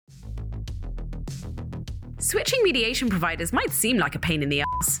Switching mediation providers might seem like a pain in the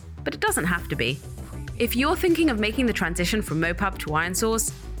ass, but it doesn't have to be. If you're thinking of making the transition from MoPub to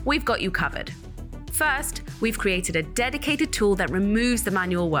ironSource, we've got you covered. First, we've created a dedicated tool that removes the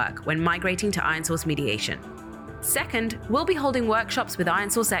manual work when migrating to ironSource mediation. Second, we'll be holding workshops with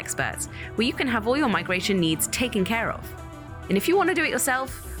ironSource experts where you can have all your migration needs taken care of. And if you want to do it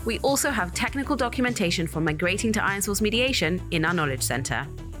yourself, we also have technical documentation for migrating to ironSource mediation in our Knowledge Center.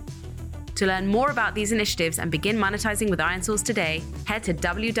 To learn more about these initiatives and begin monetizing with ironSource today, head to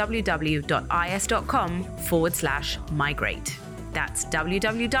www.is.com/migrate. That's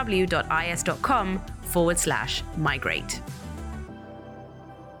www.is.com/migrate.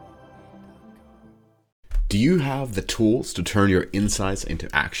 Do you have the tools to turn your insights into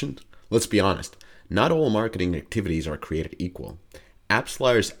action? Let's be honest, not all marketing activities are created equal.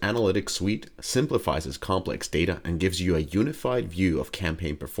 AppsFlyer's Analytics Suite simplifies complex data and gives you a unified view of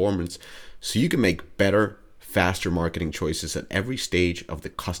campaign performance so you can make better, faster marketing choices at every stage of the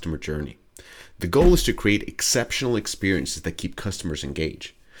customer journey. The goal is to create exceptional experiences that keep customers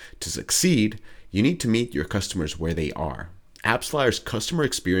engaged. To succeed, you need to meet your customers where they are. AppsFlyer's Customer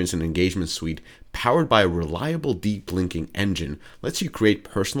Experience and Engagement Suite, powered by a reliable deep linking engine, lets you create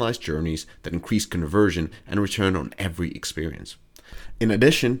personalized journeys that increase conversion and return on every experience. In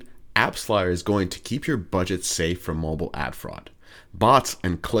addition, AppsFlyer is going to keep your budget safe from mobile ad fraud. Bots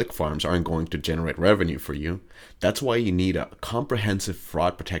and click farms aren't going to generate revenue for you. That's why you need a comprehensive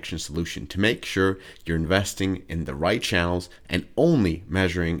fraud protection solution to make sure you're investing in the right channels and only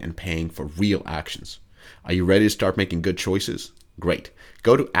measuring and paying for real actions. Are you ready to start making good choices? Great.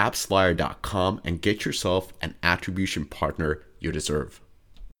 Go to appsflyer.com and get yourself an attribution partner you deserve.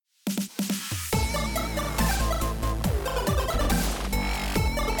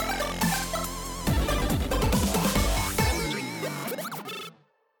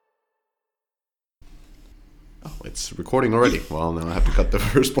 It's recording already. Well, now I have to cut the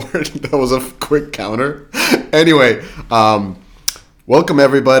first part. That was a quick counter. Anyway, welcome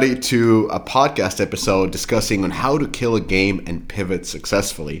everybody to a podcast episode discussing on how to kill a game and pivot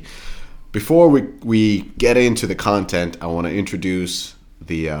successfully. Before we get into the content, I want to introduce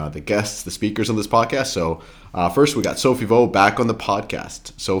the guests, the speakers on this podcast. So first we got Sophie Vo back on the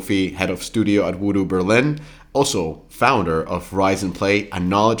podcast. Sophie, head of studio at Voodoo Berlin, also founder of Rise and Play, a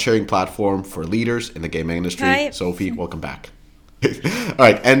knowledge-sharing platform for leaders in the gaming industry. Hi. Sophie, welcome back. All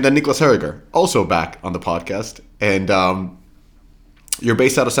right, and then Niklas Herriger, also back on the podcast. And you're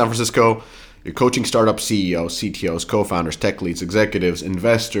based out of San Francisco. You're coaching startup CEOs, CTOs, co-founders, tech leads, executives,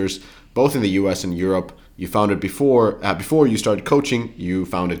 investors, both in the US and Europe. You founded before you started coaching, you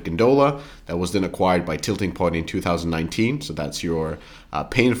founded Gondola, that was then acquired by Tilting Point in 2019. So that's your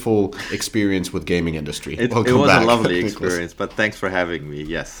painful experience with gaming industry. It was back, a lovely experience, but thanks for having me.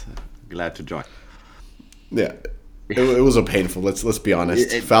 Yes, glad to join. Yeah, it was a painful. Let's be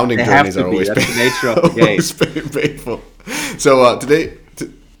honest. Founding journeys are always painful. That's the nature of the game. Always painful. So today.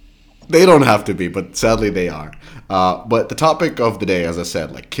 They don't have to be, but sadly they are. But the topic of the day, as I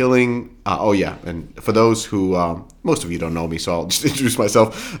said, like killing... and for those who... most of you don't know me, so I'll just introduce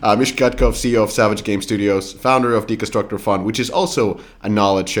myself. Misha Katkov, CEO of Savage Game Studios, founder of Deconstructor Fund, which is also a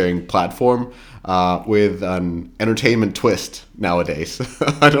knowledge-sharing platform with an entertainment twist nowadays.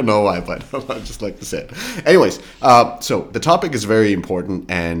 I don't know why, but I just like to say it. Anyways, so the topic is very important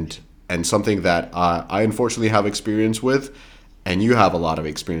and something that I unfortunately have experience with, and you have a lot of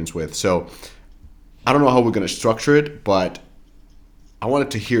experience with. So I don't know how we're going to structure it, but I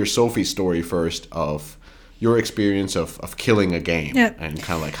wanted to hear Sophie's story first of your experience of killing a game and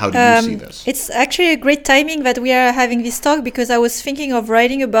kind of like, how do you see this? It's actually a great timing that we are having this talk because I was thinking of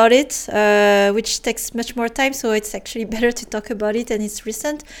writing about it, which takes much more time. So it's actually better to talk about it, and it's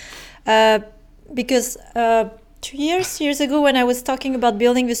recent because 2 years ago when I was talking about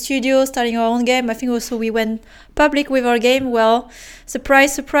building the studio, starting our own game, I think also we went public with our game. Well,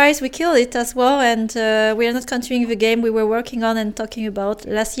 surprise, surprise, we killed it as well. And we are not continuing the game we were working on and talking about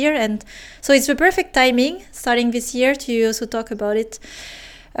last year. And so it's the perfect timing starting this year to also talk about it.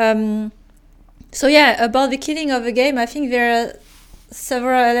 So yeah, about the killing of the game, I think there are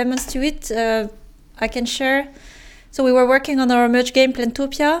several elements to it I can share. So we were working on our merge game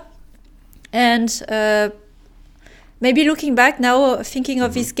Plantopia, and maybe looking back now, thinking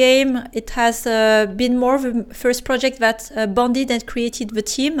of this game, it has been more of the first project that bonded and created the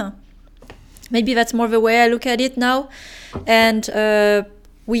team. Maybe that's more the way I look at it now. And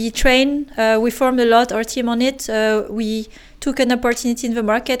we we formed a lot, our team on it. We took an opportunity in the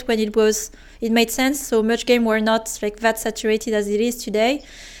market when it made sense. So Merge Game were not like that saturated as it is today.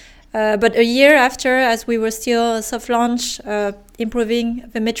 But a year after, as we were still soft launch, improving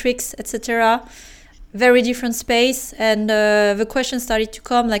the metrics, etc., very different space, and the question started to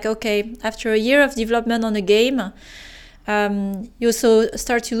come like, okay, after a year of development on a game, you also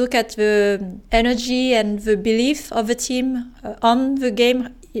start to look at the energy and the belief of the team on the game.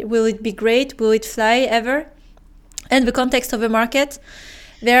 Will it be great? Will it fly ever? And the context of the market.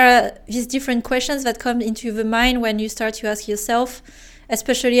 There are these different questions that come into the mind when you start to ask yourself,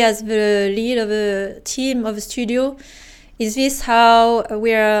 especially as the lead of a team, of a studio, is this how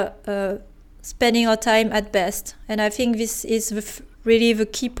we are spending our time at best? And I think this is really the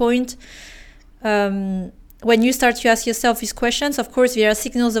key point. When you start to ask yourself these questions, of course, there are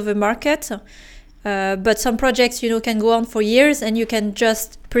signals of the market, but some projects, can go on for years, and you can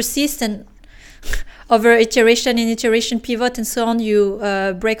just persist, and over iteration and iteration pivot and so on, you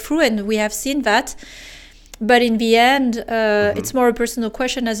break through, and we have seen that. But in the end, it's more a personal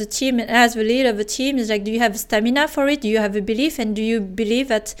question as a team, and as the lead of a team, is like, do you have stamina for it? Do you have a belief? And do you believe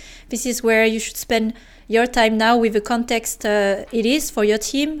that this is where you should spend your time now with the context it is for your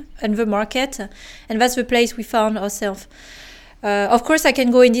team and the market? And that's the place we found ourselves. Of course, I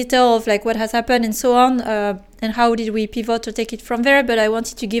can go in detail of like what has happened and so on, and how did we pivot or take it from there. But I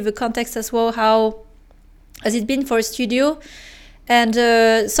wanted to give a context as well. How has it been for a studio? And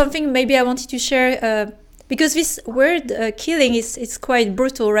something maybe I wanted to share, because this word killing is quite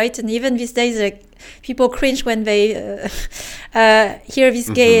brutal, right? And even these days, like, people cringe when they hear this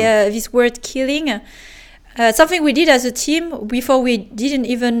this word killing. Something we did as a team before we didn't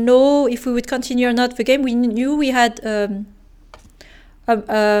even know if we would continue or not the game. We knew we had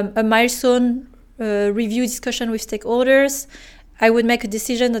a milestone review discussion with stakeholders. I would make a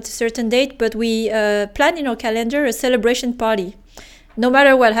decision at a certain date, but we planned in our calendar a celebration party, no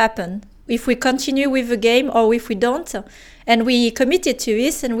matter what happened. If we continue with the game or if we don't. And we committed to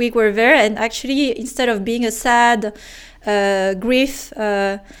this, and we were there. And actually, instead of being a sad grief,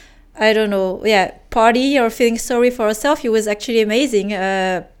 party or feeling sorry for ourselves, it was actually amazing.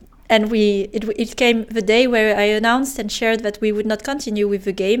 And it came the day where I announced and shared that we would not continue with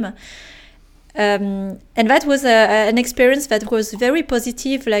the game. And that was an experience that was very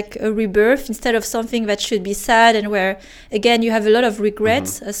positive, like a rebirth, instead of something that should be sad and where, again, you have a lot of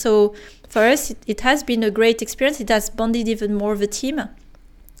regrets. So for us, it has been a great experience. It has bonded even more the team.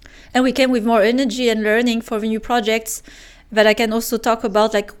 And we came with more energy and learning for the new projects that I can also talk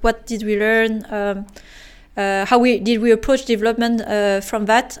about, like what did we learn, how did we approach development from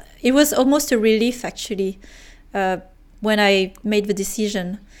that. It was almost a relief, actually, when I made the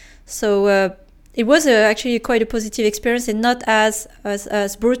decision. So it was actually quite a positive experience, and not as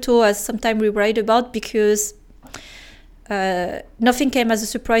brutal as sometimes we write about, because nothing came as a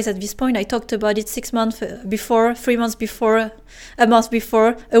surprise at this point. I talked about it 6 months before, 3 months before, a month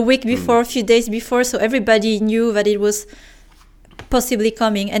before, a week before, a few days before. So everybody knew that it was possibly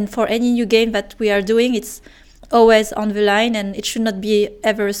coming. And for any new game that we are doing, it's always on the line, and it should not be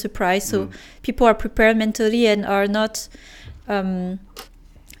ever a surprise. So people are prepared mentally and are not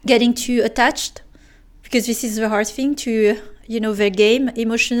getting too attached, because this is the hard thing, to their game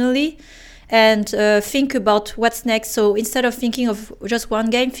emotionally, and think about what's next. So instead of thinking of just one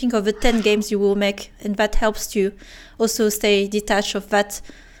game, think of the 10 games you will make, and that helps to also stay detached of that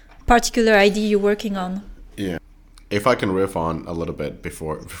particular idea you're working on. Yeah. If I can riff on a little bit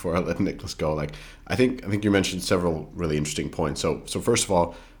before I let Nicholas go, like I think you mentioned several really interesting points. So first of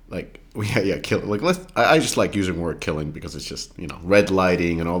all, like kill, like I just like using the word killing, because it's just, red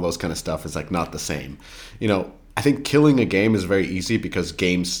lighting and all those kind of stuff is like not the same. I think killing a game is very easy because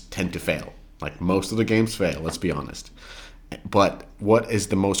games tend to fail. Like most of the games fail, let's be honest. But what is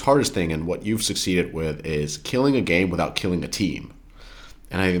the most hardest thing, and what you've succeeded with, is killing a game without killing a team.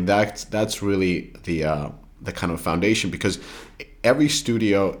 And I think that's really the kind of foundation, because every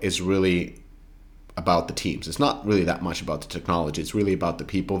studio is really about the teams. It's not really that much about the technology. It's really about the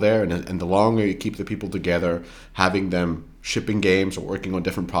people there. And the longer you keep the people together, having them shipping games or working on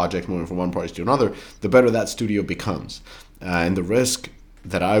different projects, moving from one project to another, the better that studio becomes. And the risk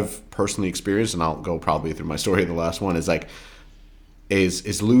that I've personally experienced, and I'll go probably through my story in the last one, is like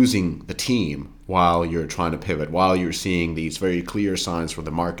is losing the team while you're trying to pivot, while you're seeing these very clear signs from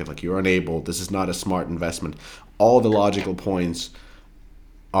the market, like you're unable, this is not a smart investment. All the logical points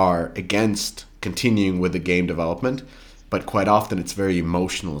are against continuing with the game development, but quite often it's very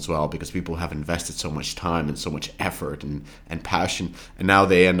emotional as well, because people have invested so much time and so much effort and passion, and now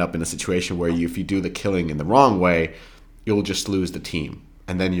they end up in a situation where if you do the killing in the wrong way, you'll just lose the team,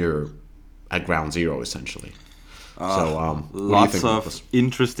 and then you're at ground zero essentially. Lots of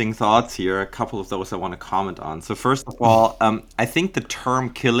interesting thoughts here. A couple of those I want to comment on. So first of all, I think the term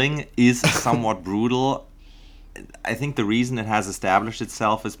killing is somewhat brutal. I think the reason it has established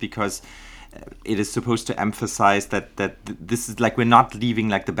itself is because it is supposed to emphasize that this is like we're not leaving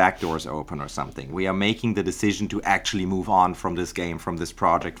like the back doors open or something. We are making the decision to actually move on from this game, from this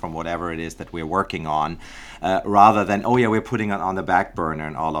project, from whatever it is that we're working on, rather than, oh yeah, we're putting it on the back burner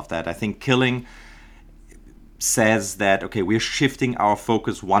and all of that. I think Killing says that, okay, we're shifting our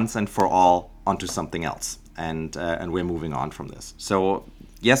focus once and for all onto something else, and we're moving on from this. So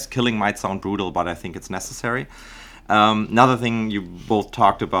yes, Killing might sound brutal, but I think it's necessary. Another thing you both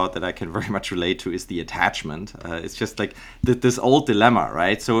talked about that I can very much relate to is the attachment. It's just like this old dilemma,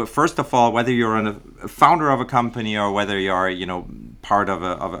 right? So first of all, whether you're a founder of a company or whether you're, part of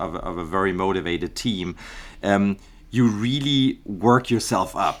a very motivated team, you really work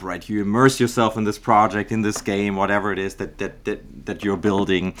yourself up, right? You immerse yourself in this project, in this game, whatever it is that you're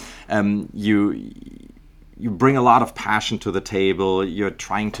building. You bring a lot of passion to the table. You're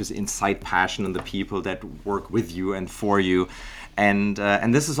trying to incite passion in the people that work with you and for you. And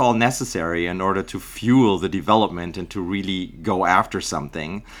this is all necessary in order to fuel the development and to really go after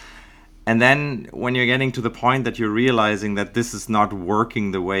something. And then when you're getting to the point that you're realizing that this is not working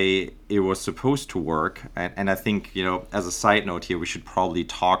the way it was supposed to work, and I think, as a side note here, we should probably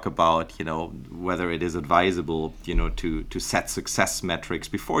talk about, whether it is advisable, to set success metrics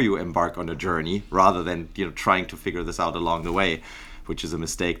before you embark on a journey, rather than, trying to figure this out along the way, which is a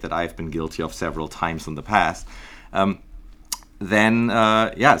mistake that I've been guilty of several times in the past. So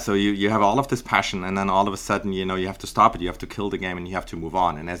you have all of this passion, and then all of a sudden, you have to stop it, you have to kill the game, and you have to move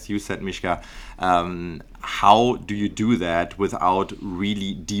on. And as you said, Mishka, how do you do that without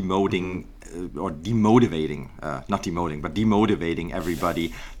really demotivating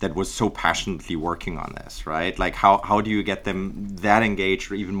everybody that was so passionately working on this, right? Like how do you get them that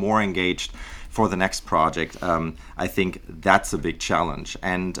engaged or even more engaged for the next project? I think that's a big challenge,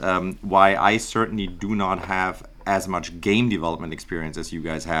 and why I certainly do not have as much game development experience as you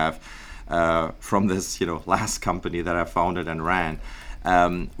guys have from this last company that I founded and ran.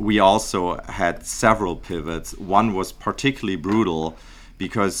 We also had several pivots. One was particularly brutal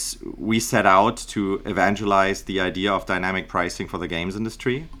because we set out to evangelize the idea of dynamic pricing for the games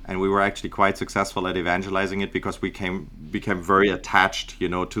industry, and we were actually quite successful at evangelizing it because we became very attached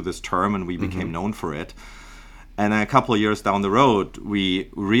to this term, and we became known for it. And a couple of years down the road, we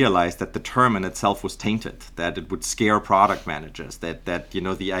realized that the term in itself was tainted, that it would scare product managers, that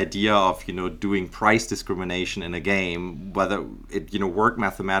the idea of doing price discrimination in a game, whether it worked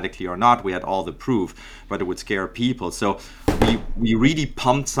mathematically or not, we had all the proof, but it would scare people. So we really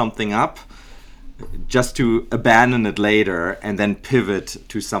pumped something up just to abandon it later and then pivot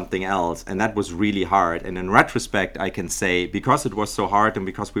to something else. And that was really hard. And in retrospect, I can say, because it was so hard and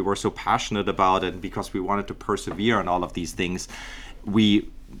because we were so passionate about it and because we wanted to persevere on all of these things, we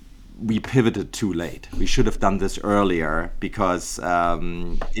pivoted too late. We should have done this earlier because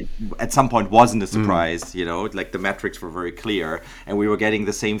it at some point wasn't a surprise, like the metrics were very clear and we were getting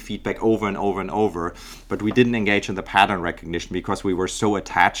the same feedback over and over and over, but we didn't engage in the pattern recognition because we were so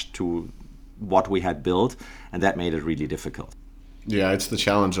attached to what we had built, and that made it really difficult. Yeah, it's the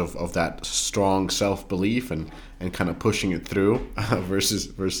challenge of that strong self-belief and kind of pushing it through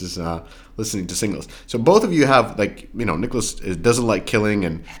versus listening to signals. So both of you have, Nicholas doesn't like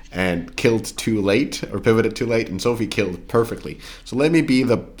killing and killed too late or pivoted too late, and Sophie killed perfectly. So let me be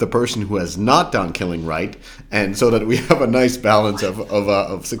the person who has not done killing right, and so that we have a nice balance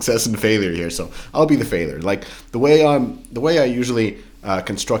of success and failure here. So I'll be the failure. Like the way I usually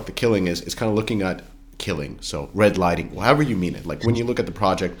construct the killing is kind of looking at killing, so red lighting, however you mean it. Like when you look at the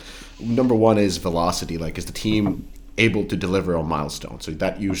project, number one is velocity. Like, is the team able to deliver on milestones? So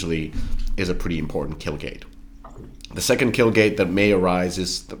that usually is a pretty important kill gate. The second kill gate that may arise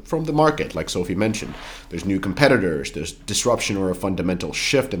is from the market, like Sophie mentioned. There's new competitors, there's disruption or a fundamental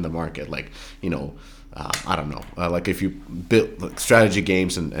shift in the market, like, I don't know, like if you build strategy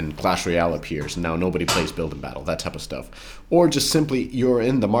games and Clash Royale appears and now nobody plays Build and Battle, that type of stuff. Or just simply you're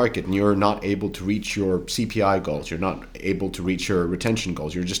in the market and you're not able to reach your CPI goals, you're not able to reach your retention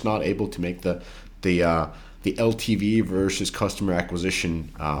goals, you're just not able to make the LTV versus customer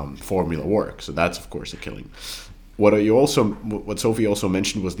acquisition formula work. So that's of course a killing. What Sophie also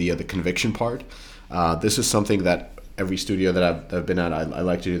mentioned was the conviction part. This is something that every studio that I've been at, I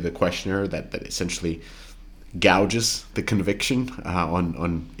like to do the questionnaire that essentially gauges the conviction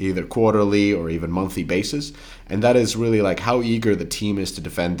on either quarterly or even monthly basis. And that is really like how eager the team is to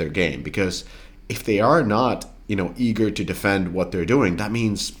defend their game. Because if they are not, eager to defend what they're doing, that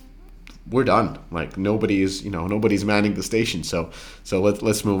means we're done. Like nobody's manning the station. So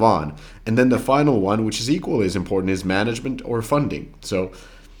let's move on. And then the final one, which is equally as important, is management or funding. So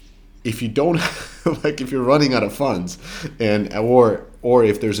if you don't like if you're running out of funds, and or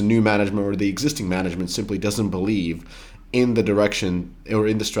if there's a new management or the existing management simply doesn't believe in the direction or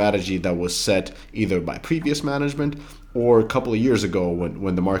in the strategy that was set either by previous management or a couple of years ago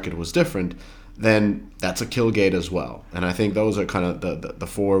when the market was different, then that's a kill gate as well. And I think those are kind of the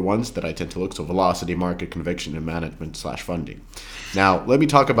four ones that I tend to look. So velocity, market, conviction, and management / funding. Now, let me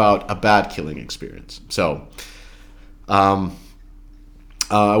talk about a bad killing experience. So I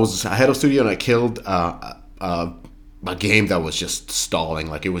was head of studio and I killed a game that was just stalling.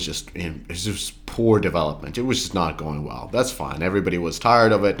 Like it was just poor development. It was just not going well. That's fine. Everybody was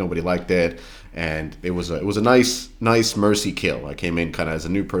tired of it. Nobody liked it, and it was a nice mercy kill. I came in kind of as a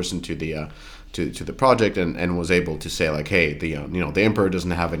new person to the to the project and was able to say like, hey, the emperor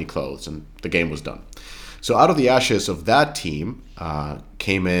doesn't have any clothes, and the game was done. So out of the ashes of that team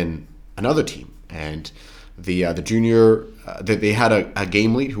came in another team, and the junior they had a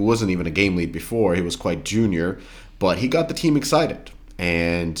game lead who wasn't even a game lead before. He was quite junior, but he got the team excited,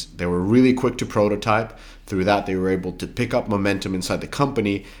 and they were really quick to prototype. Through that, they were able to pick up momentum inside the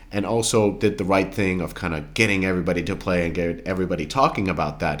company, and also did the right thing of kind of getting everybody to play and get everybody talking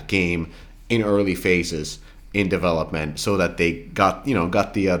about that game in early phases in development, so that they got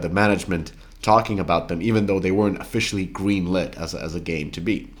the management talking about them, even though they weren't officially green-lit as a game to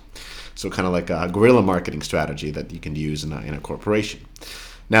beat. So kind of like a guerrilla marketing strategy that you can use in a corporation.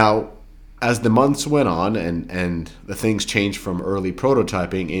 Now, as the months went on and the things changed from early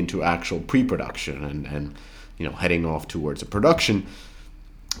prototyping into actual pre-production and heading off towards a production,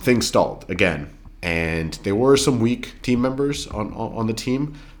 things stalled again. And there were some weak team members on the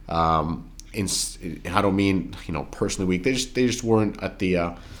team. I don't mean personally weak. They just weren't at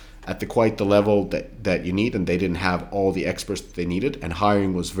the quite the level that you need, and they didn't have all the experts that they needed, and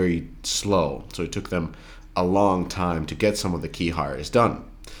hiring was very slow. So it took them a long time to get some of the key hires done.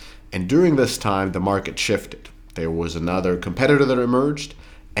 And during this time, the market shifted. There was another competitor that emerged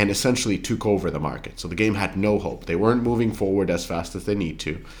and essentially took over the market. So the game had no hope. They weren't moving forward as fast as they need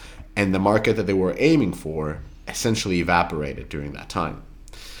to. And the market that they were aiming for essentially evaporated during that time.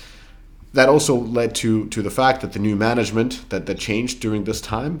 That also led to the fact that the new management that changed during this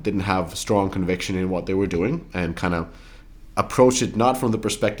time didn't have strong conviction in what they were doing, and kind of approach it not from the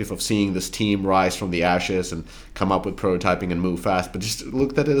perspective of seeing this team rise from the ashes and come up with prototyping and move fast, but just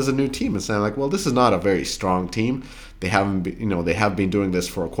looked at it as a new team and saying like, well, this is not a very strong team. They have been doing this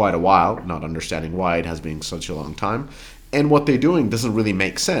for quite a while, not understanding why it has been such a long time. And what they're doing doesn't really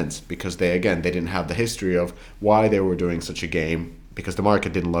make sense, because they didn't have the history of why they were doing such a game, because the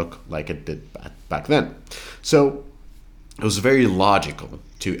market didn't look like it did back then. So it was very logical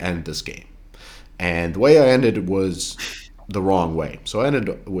to end this game. And the way I ended was the wrong way. So I ended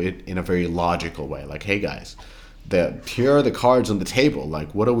it in a very logical way. Like, hey guys, here are the cards on the table.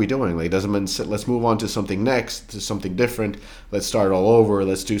 Like, what are we doing? Like, let's move on to something next, to something different. Let's start all over.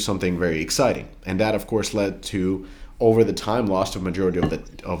 Let's do something very exciting. And that, of course, led to, over the time, lost a majority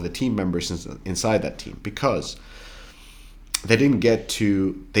of the team members inside that team, because they did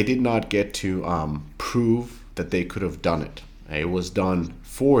not get to prove that they could have done it. It was done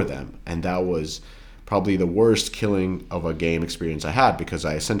for them, and that was probably the worst killing of a game experience I had, because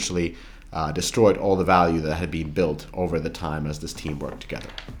I essentially destroyed all the value that had been built over the time as this team worked together.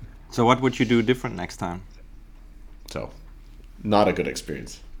 So what would you do different next time? So, not a good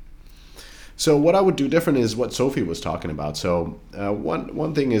experience. So what I would do different is what Sophie was talking about. So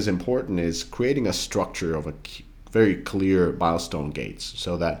one thing is important is creating a structure of very clear milestone gates,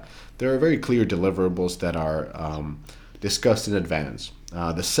 so that there are very clear deliverables that are discussed in advance.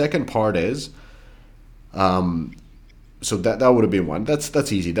 The second part is, so that would have been one.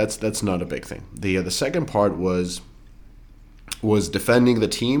 That's easy. That's not a big thing. The second part was defending the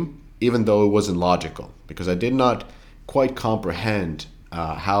team, even though it wasn't logical, because I did not quite comprehend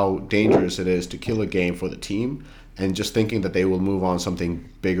how dangerous it is to kill a game for the team and just thinking that they will move on something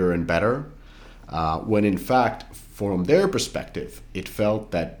bigger and better, when in fact, from their perspective, it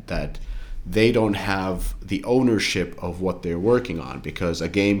felt that they don't have the ownership of what they're working on, because a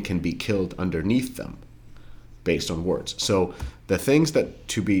game can be killed underneath them based on words. So the things that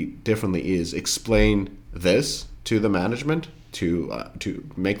to be differently is explain this to the management, to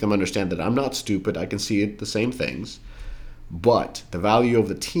make them understand that I'm not stupid, I can see it, the same things, but the value of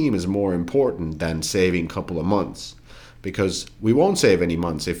the team is more important than saving a couple of months, because we won't save any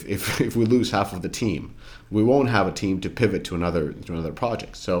months if we lose half of the team. We won't have a team to pivot to another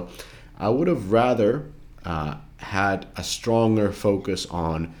project. So I would have rather had a stronger focus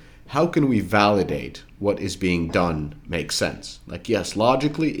on how can we validate what is being done makes sense. Like, yes,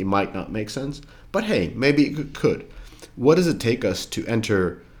 logically it might not make sense, but hey, maybe it could. What does it take us to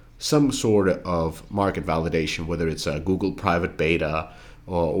enter some sort of market validation, whether it's a Google private beta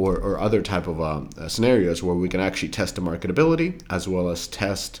or other type of scenarios where we can actually test the marketability as well as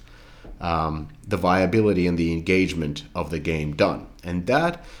test the viability and the engagement of the game done. And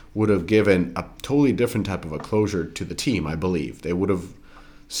that would have given a totally different type of a closure to the team, I believe. They would have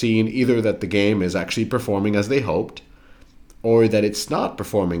seen either that the game is actually performing as they hoped, or that it's not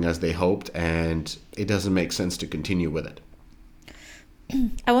performing as they hoped and it doesn't make sense to continue with it.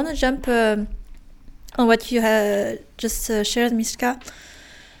 I want to jump on what you just shared, Miška.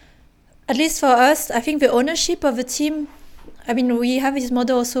 At least for us, I think the ownership of the team, I mean, we have this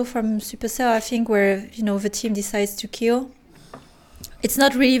model also from Supercell, I think, where, the team decides to kill. It's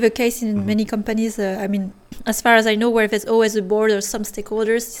not really the case in many companies. I mean, as far as I know, where there's always a board or some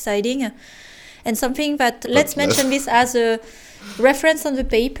stakeholders deciding. And something that, let's mention this as a reference on the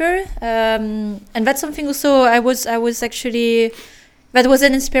paper. And that's something also I was actually... That was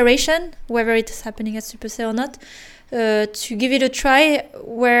an inspiration, whether it is happening at Supercell or not, to give it a try.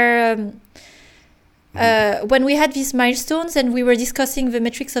 Where when we had these milestones and we were discussing the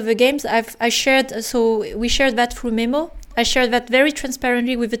metrics of the games, we shared that through memo. I shared that very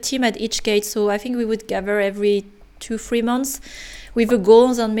transparently with the team at each gate. So I think we would gather every 2-3 months with the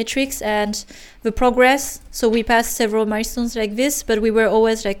goals on metrics and the progress. So we passed several milestones like this, but we were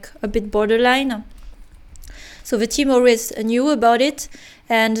always like a bit borderline. So the team always knew about it,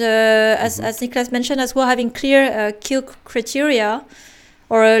 and as Niklas mentioned as well, having clear kill criteria,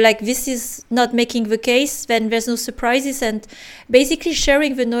 or like this is not making the case, then there's no surprises, and basically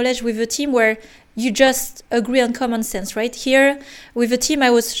sharing the knowledge with the team where you just agree on common sense, right? Here with the team, I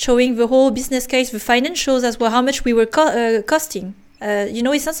was showing the whole business case, the financials as well, how much we were costing.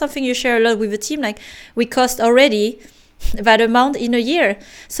 It's not something you share a lot with the team, like we cost already that amount in a year.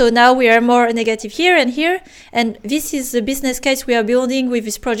 So now we are more negative here and here. And this is the business case we are building with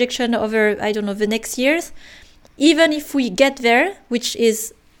this projection over, the next years. Even if we get there, which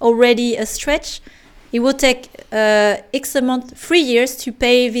is already a stretch, it will take X amount, 3 years to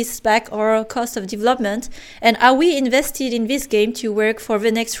pay this back our cost of development. And are we invested in this game to work for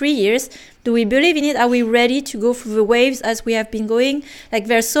the next 3 years? Do we believe in it? Are we ready to go through the waves as we have been going? Like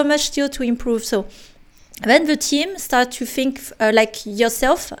there's so much still to improve. So then the team start to think like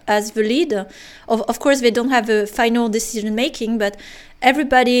yourself as the lead. Of course, they don't have a final decision making, but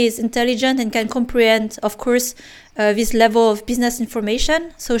everybody is intelligent and can comprehend, of course, this level of business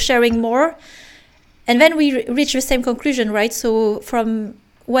information. So sharing more. And then we reach the same conclusion, right? So from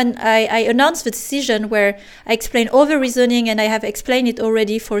when I announced the decision, where I explained all the reasoning, and I have explained it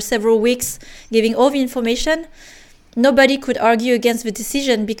already for several weeks, giving all the information, nobody could argue against the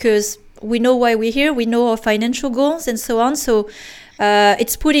decision because we know why we're here, we know our financial goals and so on. So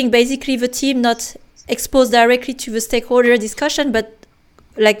it's putting basically the team not exposed directly to the stakeholder discussion, but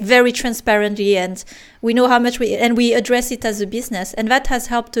like very transparently, and we know how much we address it as a business. And that has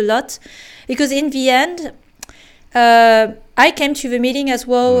helped a lot because in the end, I came to the meeting as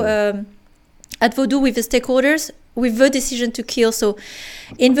well at Vodoo with the stakeholders with the decision to kill. So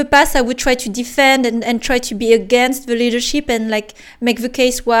in the past, I would try to defend and try to be against the leadership and like make the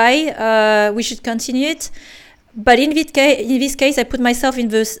case why we should continue it. But in this case, I put myself in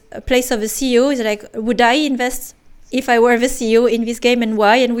the place of a CEO. It's like, would I invest if I were the CEO in this game, and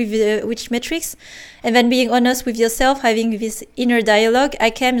why, and with which metrics? And then being honest with yourself, having this inner dialogue, I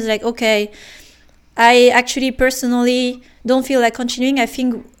came like, okay, I actually personally don't feel like continuing. I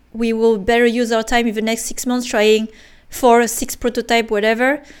think we will better use our time in the next 6 months trying 4 or 6 prototype,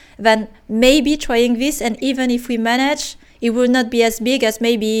 whatever, than maybe trying this. And even if we manage, it will not be as big as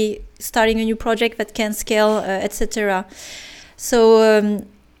maybe starting a new project that can scale, etc. So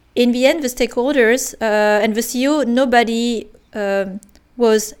in the end, the stakeholders and the CEO, nobody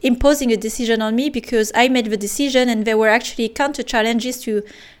was imposing a decision on me because I made the decision, and there were actually counter challenges to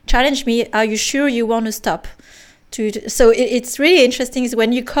challenge me. Are you sure you want to stop? So it's really interesting is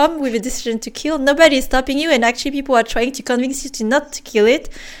when you come with a decision to kill, nobody is stopping you, and actually people are trying to convince you to not to kill it.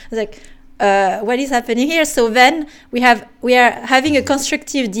 It's like, what is happening here? So then we are having a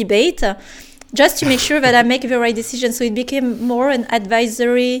constructive debate just to make sure that I make the right decision. So it became more an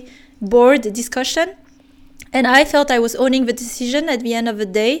advisory board discussion, and I felt I was owning the decision at the end of the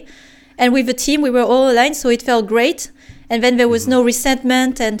day. And with the team, we were all aligned, so it felt great. And then there was no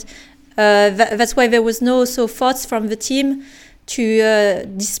resentment, and that's why there was no thoughts from the team to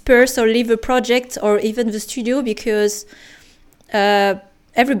disperse or leave the project or even the studio, because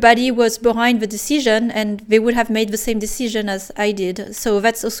everybody was behind the decision and they would have made the same decision as I did. So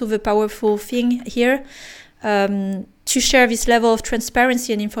that's also the powerful thing here, to share this level of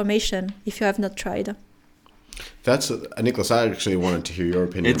transparency and information if you have not tried. That's Nicholas. I actually wanted to hear your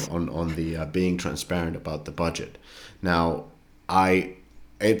opinion on the being transparent about the budget. Now,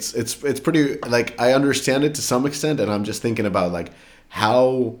 it's pretty, like, I understand it to some extent, and I'm just thinking about, like,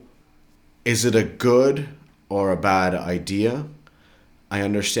 how is it a good or a bad idea? I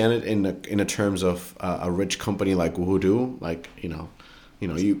understand it in a terms of a rich company like Woohoo, like,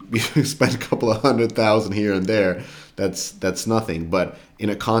 you spend a couple of 100,000 here and there. That's nothing. But in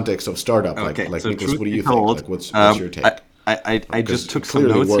a context of startup, Okay, like so Nicholas, what do you told, think? Like, what's your take? I just took some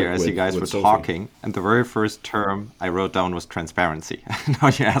clearly notes work here as you guys with were Sophie. talking, and the very first term I wrote down was transparency. Now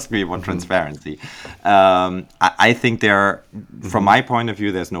you ask me about transparency. I think from my point of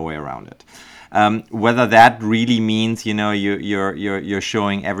view, there's no way around it. Whether that really means, you're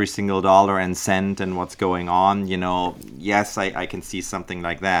showing every single dollar and cent and what's going on, yes, I can see something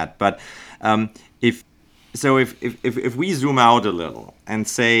like that. But if we zoom out a little and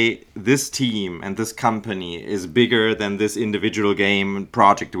say this team and this company is bigger than this individual game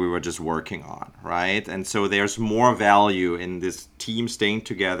project we were just working on, right? And so there's more value in this team staying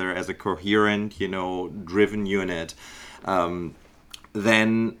together as a coherent, driven unit,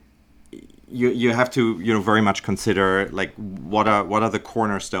 then you have to very much consider, like, what are the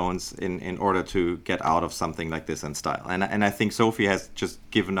cornerstones in order to get out of something like this in style. And I think Sophie has just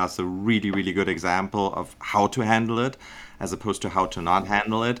given us a really, really good example of how to handle it as opposed to how to not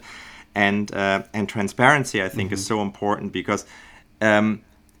handle it. And transparency, I think, is so important because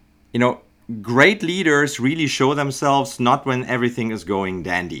great leaders really show themselves not when everything is going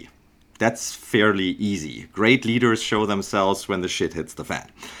dandy. That's fairly easy. Great leaders show themselves when the shit hits the fan.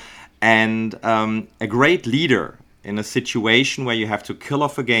 And a great leader in a situation where you have to kill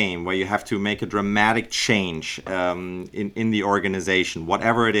off a game, where you have to make a dramatic change in the organization,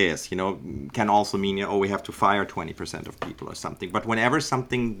 whatever it is, can also mean, we have to fire 20% of people or something. But whenever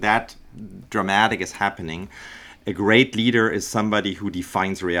something that dramatic is happening, a great leader is somebody who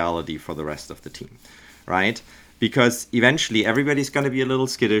defines reality for the rest of the team, right? Because eventually everybody's going to be a little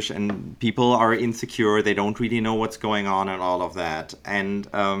skittish and people are insecure. They don't really know what's going on and all of that. And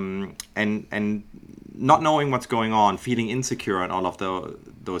not knowing what's going on, feeling insecure and all of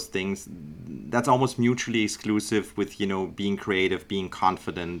those things, that's almost mutually exclusive with, being creative, being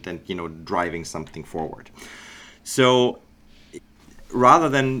confident and, driving something forward. So rather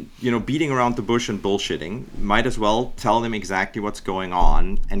than, beating around the bush and bullshitting, might as well tell them exactly what's going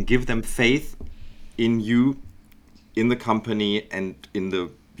on and give them faith in you, in the company, and in the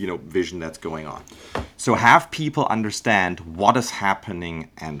vision that's going on. So have people understand what is happening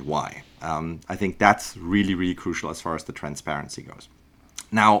and why. I think that's really, really crucial as far as the transparency goes.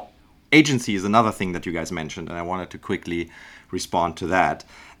 Now, agency is another thing that you guys mentioned, and I wanted to quickly respond to that.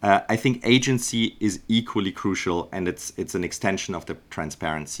 I think agency is equally crucial, and it's an extension of the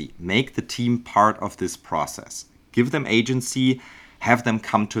transparency. Make the team part of this process. Give them agency. Have them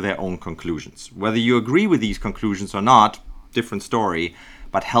come to their own conclusions. Whether you agree with these conclusions or not, different story,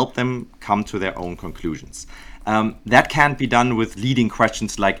 but help them come to their own conclusions. That can't be done with leading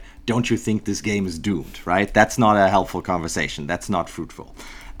questions like, don't you think this game is doomed, right? That's not a helpful conversation. That's not fruitful.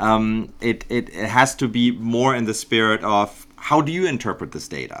 It has to be more in the spirit of, how do you interpret this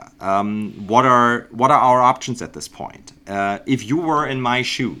data? What are our options at this point? If you were in my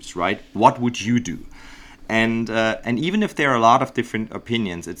shoes, right, what would you do? And even if there are a lot of different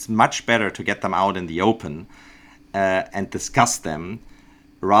opinions, it's much better to get them out in the open and discuss them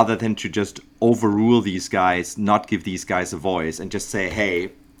rather than to just overrule these guys, not give these guys a voice and just say,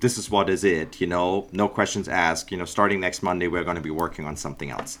 hey, this is what is it, no questions asked, starting next Monday, we're going to be working on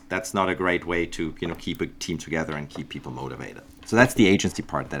something else. That's not a great way to, keep a team together and keep people motivated. So that's the agency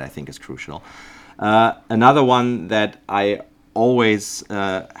part that I think is crucial. Another one that I always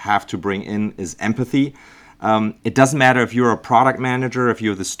have to bring in is empathy. It doesn't matter if you're a product manager, if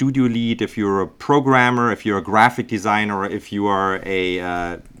you're the studio lead, if you're a programmer, if you're a graphic designer, or if you are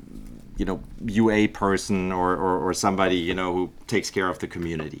a UA person or somebody who takes care of the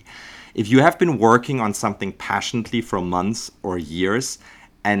community. If you have been working on something passionately for months or years,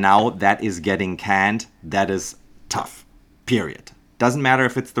 and now that is getting canned, that is tough. Period. Doesn't matter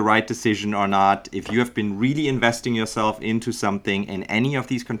if it's the right decision or not. If you have been really investing yourself into something in any of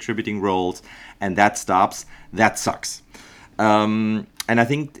these contributing roles and that stops, that sucks. And I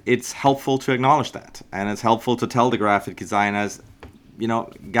think it's helpful to acknowledge that. And it's helpful to tell the graphic designers,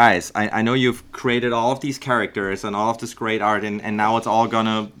 guys, I know you've created all of these characters and all of this great art and now it's all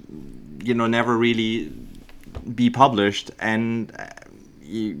gonna, never really be published. And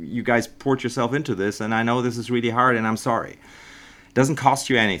you guys poured yourself into this and I know this is really hard and I'm sorry. Doesn't cost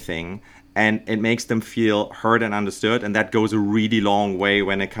you anything. and it makes them feel heard and understood. And that goes a really long way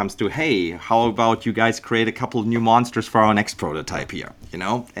when it comes to, hey, how about you guys create a couple of new monsters for our next prototype here, you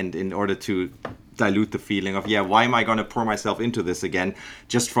know? And in order to dilute the feeling of, yeah, why am I going to pour myself into this again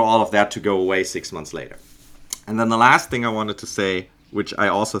just for all of that to go away 6 months later? And then the last thing I wanted to say, which I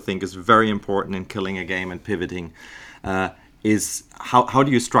also think is very important in killing a game and pivoting, is how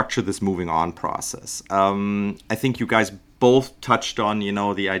do you structure this moving on process? I think you guys both touched on, you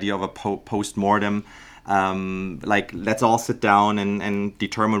know, the idea of a post-mortem. Like, let's all sit down and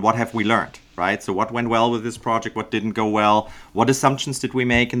determine what have we learned, right? So what went well with this project, what didn't go well, what assumptions did we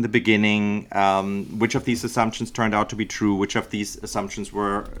make in the beginning, which of these assumptions turned out to be true, which of these assumptions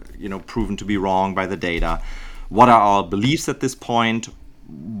were, you know, proven to be wrong by the data, what are our beliefs at this point,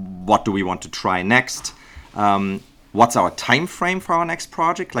 what do we want to try next, what's our time frame for our next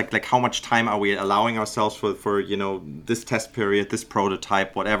project? Like how much time are we allowing ourselves for you know, this test period, this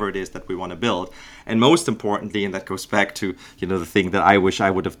prototype, whatever it is that we want to build? And most importantly, and that goes back to, you know, the thing that I wish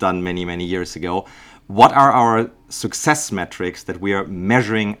I would have done many, many years ago, what are our success metrics that we are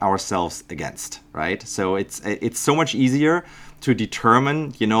measuring ourselves against, right? So it's so much easier to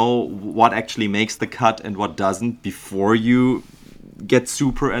determine, you know, what actually makes the cut and what doesn't before you get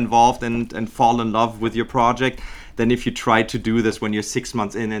super involved and fall in love with your project than if you try to do this when you're 6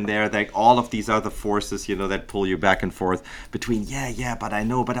 months in and there, like all of these other forces, you know, that pull you back and forth between, but I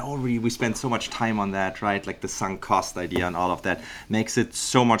know, but already we spend so much time on that, right? Like the sunk cost idea and all of that makes it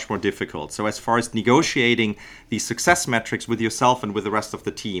so much more difficult. So as far as negotiating these success metrics with yourself and with the rest of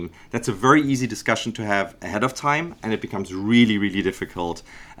the team, that's a very easy discussion to have ahead of time, and it becomes really, really difficult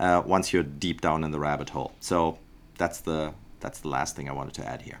once you're deep down in the rabbit hole. So that's the last thing I wanted to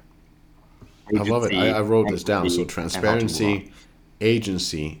add here. I love it. I wrote this down. So transparency,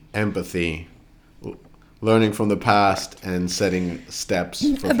 agency, empathy, learning from the past, and setting steps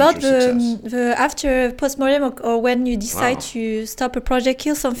for about future success. the after postmortem or when you decide to stop a project,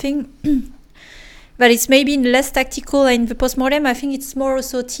 kill something. But it's maybe less tactical in the postmortem. I think it's more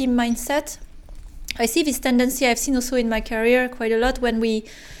also team mindset. I see this tendency I've seen also in my career quite a lot when we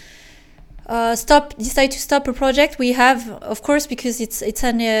decide to stop a project. We have, of course, because it's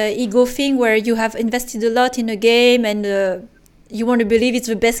an ego thing where you have invested a lot in a game and you want to believe it's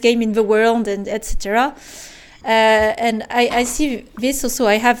the best game in the world and etc. And I see this also.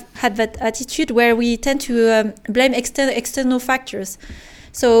 I have had that attitude where we tend to blame external factors.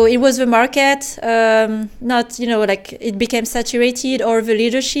 So it was the market, not, you know, like it became saturated, or the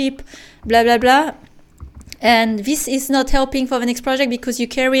leadership, blah, blah, blah. And this is not helping for the next project because you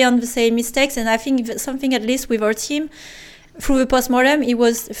carry on the same mistakes. And I think something, at least with our team, through the postmortem, it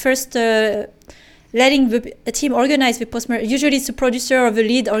was first letting the team organize the postmortem. Usually it's the producer or the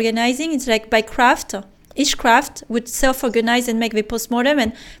lead organizing. It's like by craft. Each craft would self-organize and make the postmortem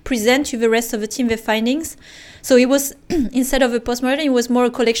and present to the rest of the team the findings. So it was, instead of a postmortem, it was more a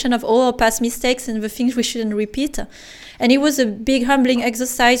collection of all our past mistakes and the things we shouldn't repeat. And it was a big humbling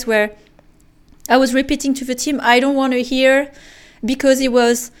exercise where I was repeating to the team, I don't want to hear because it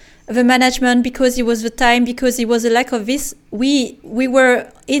was the management, because it was the time, because it was a lack of this. We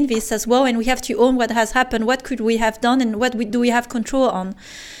were in this as well, and we have to own what has happened. What could we have done, and what do we have control on?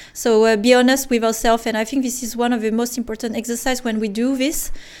 So be honest with ourselves, and I think this is one of the most important exercises when we do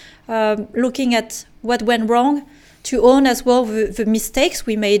this, looking at what went wrong, to own as well the mistakes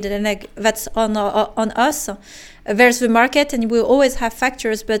we made, and that's on us. There's the market, and we'll always have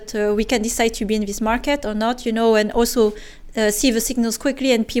factors, but we can decide to be in this market or not, you know, and also see the signals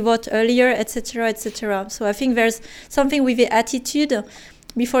quickly and pivot earlier, etc., etc. So I think there's something with the attitude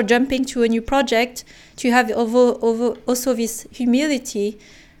before jumping to a new project, to have also this humility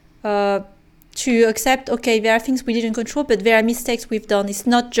to accept, okay, there are things we didn't control, but there are mistakes we've done. It's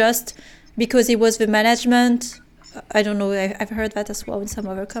not just because it was the management. I don't know, I've heard that as well in some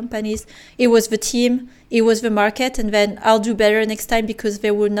other companies. It was the team, it was the market, and then I'll do better next time because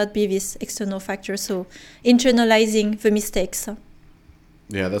there will not be this external factor. So internalizing the mistakes.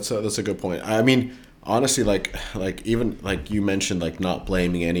 Yeah, that's a good point. I mean, honestly, like even like you mentioned, like not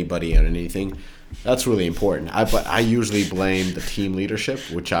blaming anybody or anything, that's really important. But I usually blame the team leadership,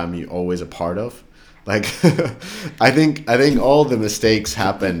 which I'm always a part of. Like, I think all the mistakes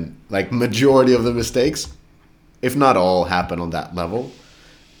happen, like majority of the mistakes, if not all, happen on that level,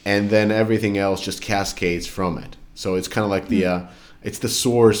 and then everything else just cascades from it. So it's kind of like it's the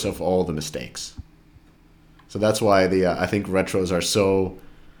source of all the mistakes. So that's why I think retros are so,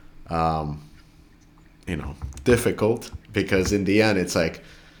 difficult, because in the end it's like,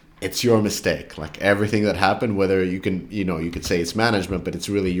 it's your mistake. Like everything that happened, whether you could say it's management, but it's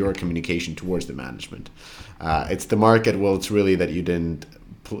really your communication towards the management. It's the market. Well, it's really that you didn't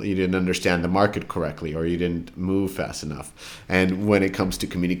you didn't understand the market correctly, or you didn't move fast enough. And when it comes to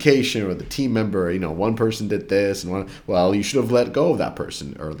communication or the team member, one person did this, and you should have let go of that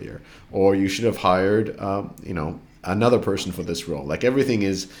person earlier, or you should have hired, another person for this role. Like, everything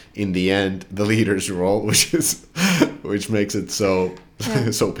is in the end the leader's role, which makes it so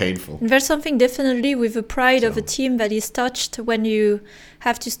so painful. There's something definitely with the pride of a team that is touched when you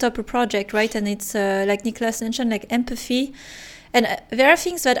have to stop a project, right? And it's like Nicolas mentioned, like empathy. And there are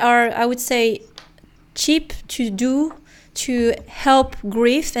things that are, I would say, cheap to do to help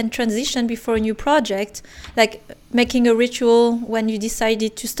grief and transition before a new project, like making a ritual when you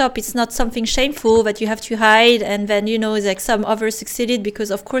decided to stop. It's not something shameful that you have to hide, and then it's like some others succeeded, because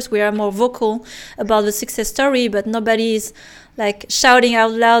of course we are more vocal about the success story, but nobody is like shouting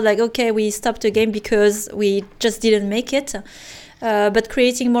out loud like, okay, we stopped the game because we just didn't make it. But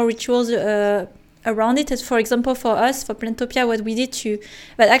creating more rituals around it. As for example, for us, for Plantopia, what we did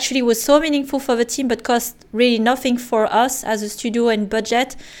that actually was so meaningful for the team but cost really nothing for us as a studio and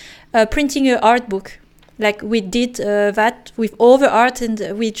budget, printing an art book. Like, we did that with all the art,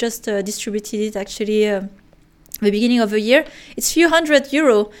 and we just distributed it actually the beginning of the year. It's few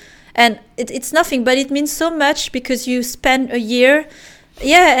 €100, and it's nothing, but it means so much because you spend a year.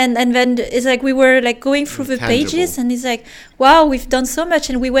 Yeah, and then it's like we were like going through the pages, and it's like, wow, we've done so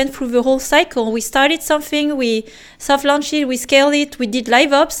much, and we went through the whole cycle. We started something, we soft launched it, we scaled it, we did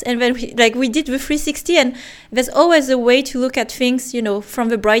live ops, and then we did the 360. And there's always a way to look at things, from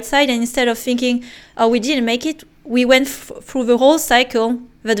the bright side. And instead of thinking, oh, we didn't make it, we went through the whole cycle,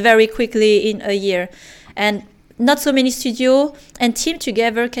 but very quickly in a year. And not so many studio and team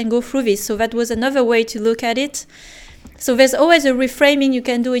together can go through this. So that was another way to look at it. So there's always a reframing you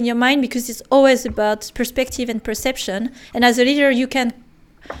can do in your mind, because it's always about perspective and perception. And as a leader, you can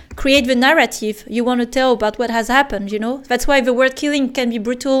create the narrative you want to tell about what has happened, That's why the word killing can be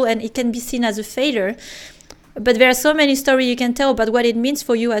brutal and it can be seen as a failure. But there are so many stories you can tell about what it means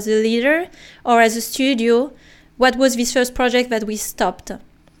for you as a leader or as a studio. What was this first project that we stopped?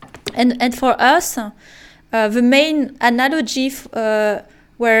 And for us, the main analogy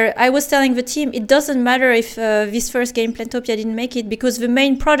where I was telling the team, it doesn't matter if this first game, Plantopia, didn't make it, because the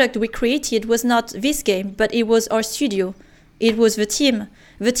main product we created was not this game, but it was our studio. It was the team.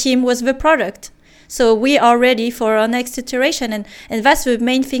 The team was the product. So we are ready for our next iteration, and that's the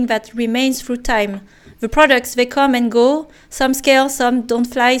main thing that remains through time. The products, they come and go. Some scale, some don't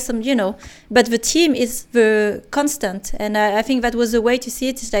fly, some, But the team is the constant, and I think that was the way to see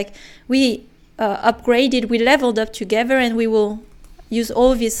it. It's like we upgraded, we leveled up together, and we will use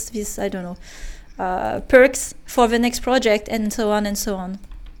all these perks for the next project, and so on and so on.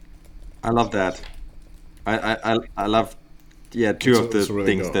 I love that. I love two of the really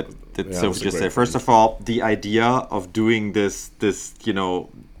things that Sophie just said. First of all, the idea of doing this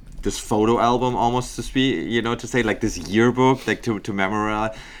photo album, almost to speak, to say like this yearbook, like to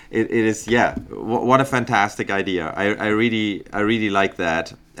memorize. It is, what a fantastic idea. I really like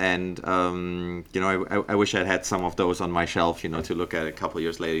that. And I wish I'd had some of those on my shelf, to look at a couple of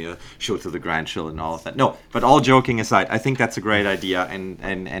years later, show to the grandchildren and all of that. No, but all joking aside, I think that's a great idea,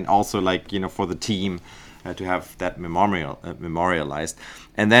 and also like for the team to have that memorialized.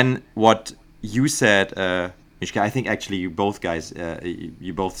 And then what you said, Mishka, I think actually you both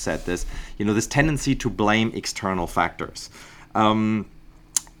said this. This tendency to blame external factors.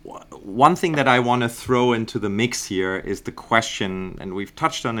 One thing that I want to throw into the mix here is the question, and we've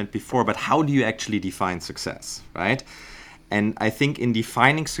touched on it before, but how do you actually define success, right? And I think in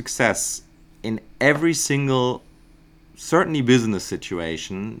defining success in every single, certainly business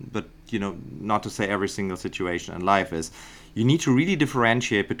situation, but not to say every single situation in life, is you need to really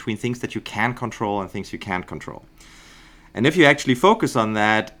differentiate between things that you can control and things you can't control. And if you actually focus on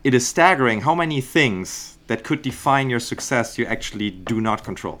that, it is staggering how many things that could define your success you actually do not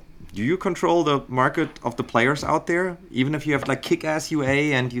control. Do you control the market of the players out there? Even if you have like kick-ass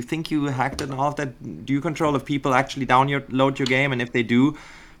UA and you think you hacked it and all of that, do you control if people actually download your game, and if they do,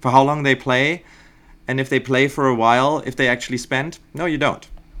 for how long they play, and if they play for a while, if they actually spend? No, you don't.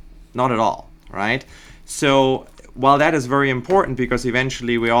 Not at all, right? So while that is very important, because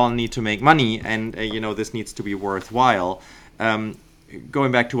eventually we all need to make money, and this needs to be worthwhile,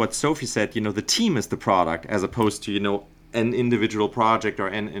 going back to what Sophie said, the team is the product as opposed to, an individual project or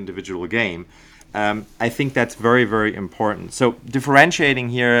an individual game. I think that's very, very important. So differentiating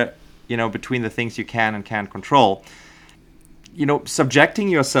here, between the things you can and can't control, subjecting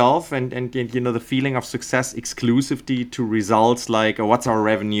yourself and the feeling of success exclusively to results like, what's our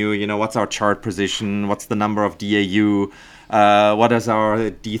revenue, what's our chart position, what's the number of DAU, what is our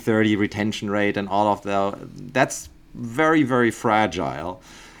D30 retention rate, and all of that's very, very fragile.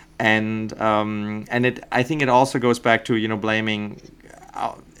 And I think it also goes back to blaming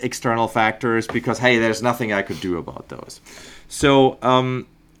external factors because hey, there's nothing I could do about those. So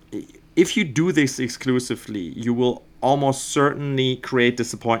if you do this exclusively, you will almost certainly create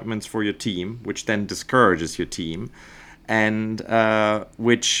disappointments for your team, which then discourages your team, and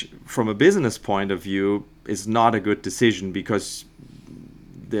which from a business point of view is not a good decision because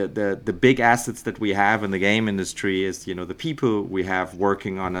the big assets that we have in the game industry is the people we have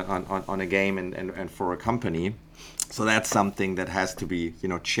working on a game and for a company. So that's something that has to be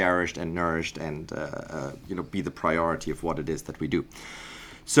cherished and nourished and be the priority of what it is that we do.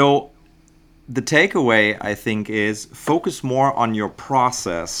 So the takeaway, I think, is focus more on your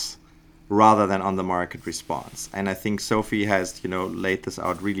process rather than on the market response. And I think Sophie has, laid this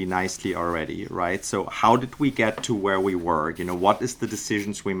out really nicely already, right? So how did we get to where we were? What is the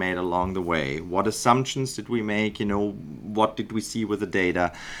decisions we made along the way? What assumptions did we make? What did we see with the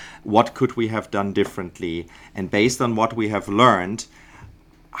data? What could we have done differently? And based on what we have learned,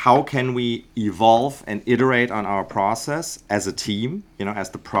 how can we evolve and iterate on our process as a team, as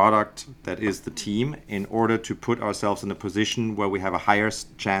the product that is the team, in order to put ourselves in a position where we have a higher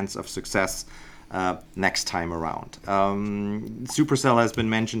chance of success next time around. Supercell has been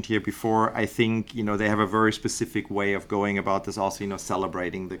mentioned here before. I think, they have a very specific way of going about this, also,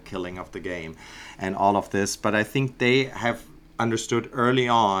 celebrating the killing of the game and all of this. But I think they have understood early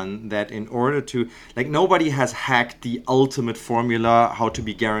on that in order to, nobody has hacked the ultimate formula how to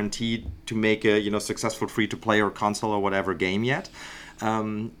be guaranteed to make a successful free-to-play or console or whatever game yet.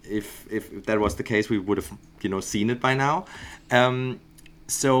 If that was the case, we would have seen it by now.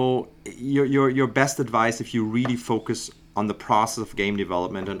 So your best advice, if you really focus on the process of game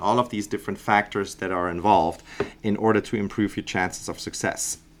development and all of these different factors that are involved in order to improve your chances of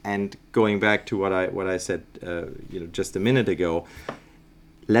success. And going back to what I said, just a minute ago,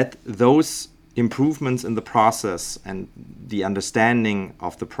 let those improvements in the process and the understanding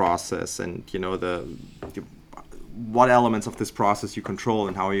of the process and what elements of this process you control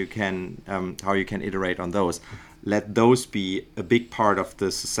and how you can iterate on those. Let those be a big part of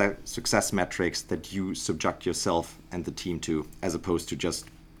the success metrics that you subject yourself and the team to, as opposed to just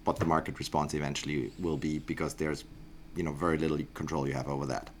what the market response eventually will be, because there's very little control you have over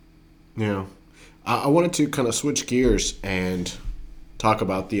that. Yeah. I wanted to kind of switch gears and talk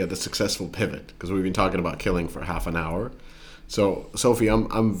about the successful pivot, because we've been talking about killing for half an hour. So, Sophie,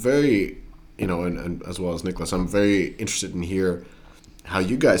 I'm very, and as well as Nicholas, I'm very interested in hear how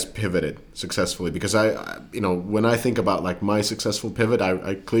you guys pivoted successfully, because I when I think about my successful pivot,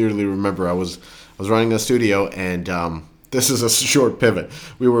 I clearly remember I was running a studio, and this is a short pivot.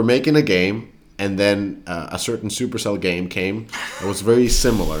 We were making a game, and then a certain Supercell game came. It was very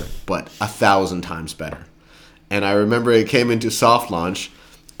similar, but 1,000 times better. And I remember it came into soft launch,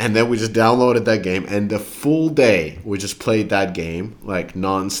 and then we just downloaded that game, and the full day we just played that game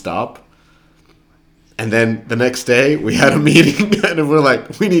nonstop. And then the next day we had a meeting, and we're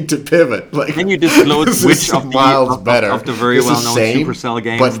like, we need to pivot. Can you disclose which of the very well-known Supercell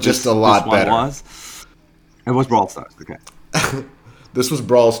games but just a lot better was? It was Brawl Stars. Okay. This was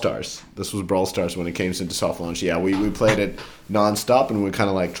Brawl Stars. When it came into soft launch. Yeah, we played it nonstop, and we kind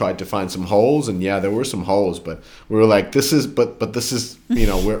of tried to find some holes, and yeah, there were some holes, but we were like, this is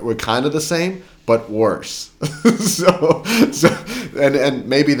we're kind of the same, but worse. so and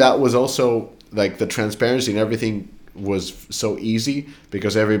maybe that was also the transparency and everything was so easy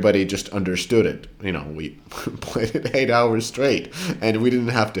because everybody just understood it. We played it 8 hours straight, and we didn't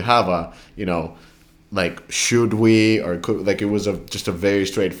have to have a should we or could, it was just a very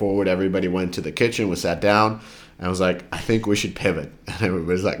straightforward. Everybody went to the kitchen, we sat down, and I was like, I think we should pivot, and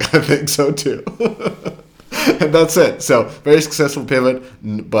everybody's like, I think so too. And that's it. So very successful pivot,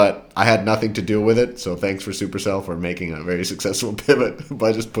 but I had nothing to do with it. So thanks for Supercell for making a very successful pivot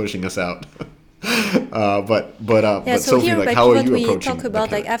by just pushing us out. But so Sophie, here how are you we approaching talk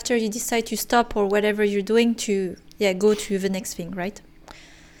about after you decide to stop or whatever you're doing to go to the next thing, right?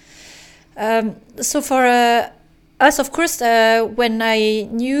 So for us, of course, when I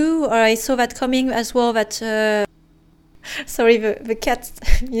knew or I saw that coming as well, that sorry, the cat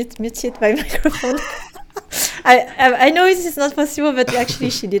muted my microphone. I know this is not possible, but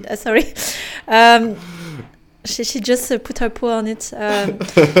actually she did. Sorry. She just put her paw on it.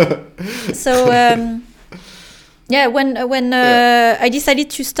 When I decided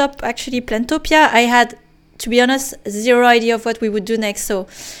to stop actually Plantopia, I had, to be honest, zero idea of what we would do next. So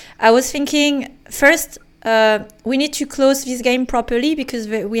I was thinking, first, we need to close this game properly because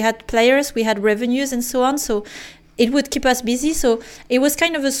we had players, we had revenues and so on. So it would keep us busy. So it was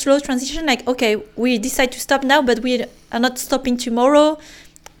kind of a slow transition, like, okay, we decide to stop now, but we are not stopping tomorrow.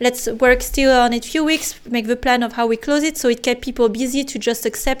 Let's work still on it a few weeks, make the plan of how we close it. So it kept people busy to just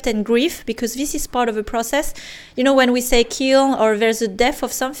accept and grieve, because this is part of a process. You know, when we say kill or there's a death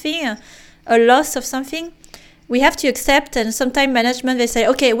of something, a loss of something, we have to accept. And sometimes management, they say,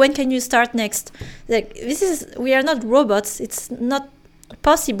 okay, when can you start next? Like, we are not robots. It's not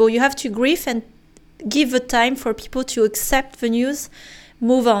possible. You have to grieve and give the time for people to accept the news,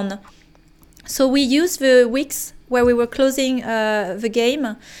 move on. So we used the weeks where we were closing the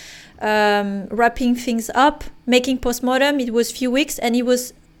game, wrapping things up, making postmortem. It was few weeks, and it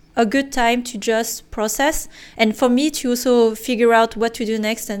was a good time to just process, and for me to also figure out what to do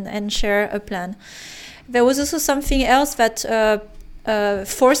next and share a plan. There was also something else that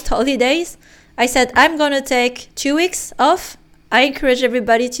forced holidays. I said, I'm going to take 2 weeks off. I encourage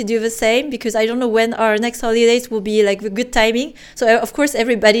everybody to do the same, because I don't know when our next holidays will be like the good timing. So of course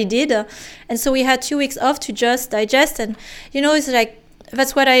everybody did. And so we had 2 weeks off to just digest. And, you know, it's like,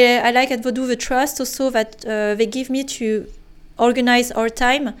 that's what I like at Vodou, the trust also that they give me to organize our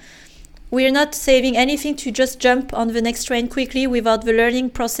time. We are not saving anything to just jump on the next train quickly without the learning,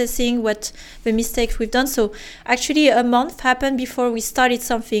 processing what the mistakes we've done. So actually a month happened before we started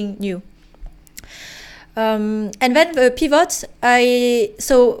something new. And then the pivot,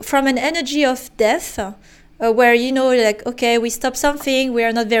 so from an energy of death, where, you know, like, okay, we stop something, we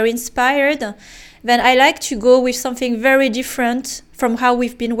are not very inspired, then I like to go with something very different from how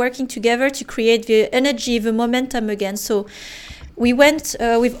we've been working together to create the energy, the momentum again. So we went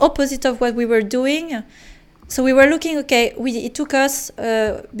with opposite of what we were doing. So we were looking, okay, it took us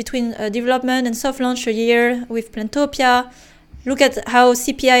between development and soft launch a year with Plantopia. Look at how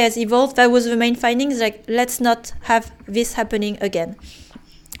CPI has evolved. That was the main findings, like, let's not have this happening again.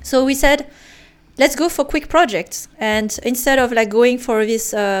 So we said, let's go for quick projects. And instead of like going for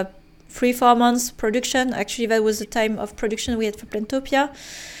this 3-4 months production, actually that was the time of production we had for Plantopia,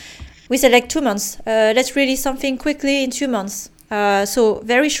 we said like 2 months. Let's release something quickly in 2 months. So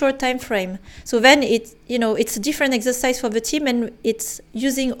very short time frame. So then it's a different exercise for the team, and it's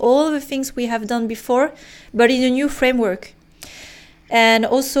using all the things we have done before, but in a new framework. And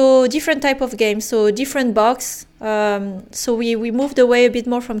also different type of games, so different box. So we moved away a bit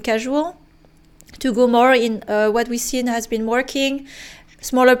more from casual to go more in what we've seen has been working,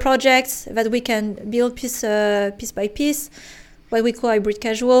 smaller projects that we can build piece by piece, what we call hybrid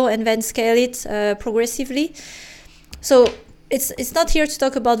casual, and then scale it progressively. So it's not here to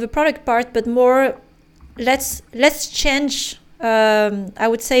talk about the product part, but more let's change, I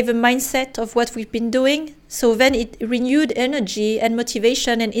would say, the mindset of what we've been doing. So then it renewed energy and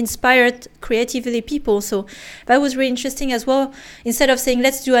motivation and inspired creatively people. So that was really interesting as well. Instead of saying,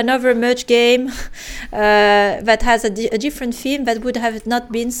 let's do another merge game that has a different theme, that would have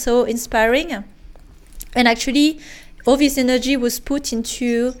not been so inspiring. And actually, all this energy was put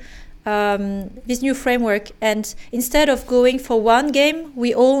into this new framework. And instead of going for one game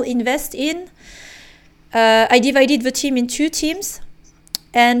we all invest in, I divided the team in 2 teams.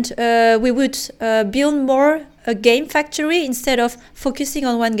 And we would build more a game factory instead of focusing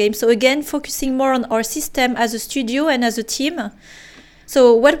on one game. So again, focusing more on our system as a studio and as a team.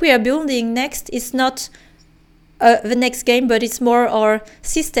 So what we are building next is not the next game, but it's more our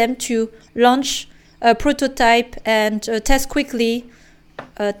system to launch a prototype and test quickly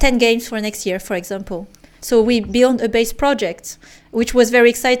 10 games for next year, for example. So we built a base project, which was very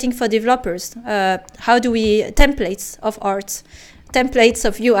exciting for developers. How do we templates of art, templates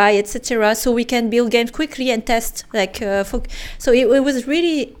of UI, etc., so we can build games quickly and test. So it was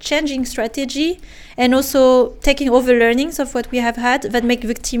really changing strategy, and also taking all the learnings of what we have had that make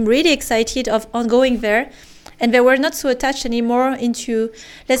the team really excited of ongoing there. And they were not so attached anymore into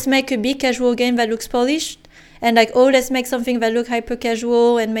let's make a big casual game that looks polished, and like, oh, let's make something that look hyper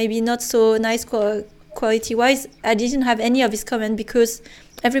casual and maybe not so nice quality wise. I didn't have any of this comment, because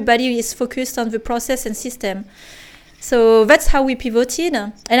everybody is focused on the process and system. So that's how we pivoted,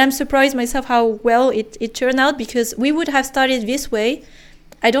 and I'm surprised myself how well it turned out, because we would have started this way.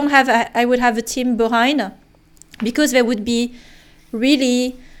 I would have a team behind, because they would be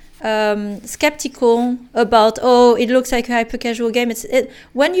really skeptical about, oh, it looks like a hyper casual game.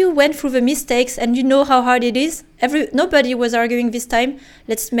 When you went through the mistakes and you know how hard it is, nobody was arguing this time,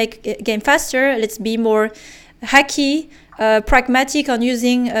 let's make a game faster, let's be more hacky, pragmatic on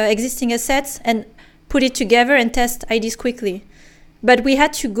using existing assets and put it together and test ideas quickly. But we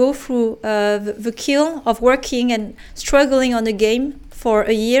had to go through the kill of working and struggling on a game for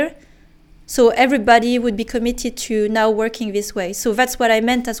a year, so everybody would be committed to now working this way. So that's what I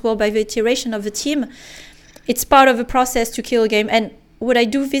meant as well by the iteration of the team. it's part of a process to kill a game. And would I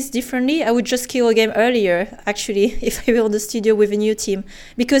do this differently? I would just kill a game earlier, actually, if I build a studio with a new team,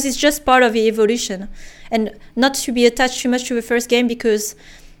 because it's just part of the evolution, and not to be attached too much to the first game, because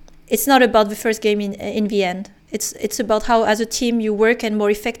it's not about the first game in the end. It's about how, as a team, you work and more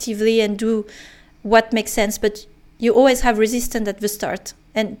effectively and do what makes sense. But you always have resistance at the start,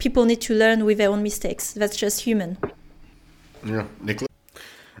 and people need to learn with their own mistakes. That's just human. Yeah, Nicolas.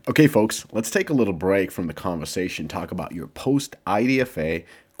 Okay, folks, let's take a little break from the conversation, talk about your post-IDFA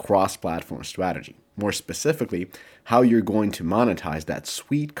cross-platform strategy. More specifically, how you're going to monetize that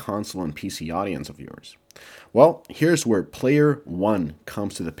sweet console and PC audience of yours. Well, here's where Player One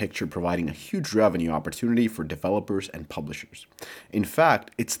comes to the picture, providing a huge revenue opportunity for developers and publishers. In fact,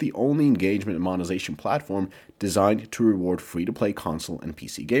 it's the only engagement and monetization platform designed to reward free-to-play console and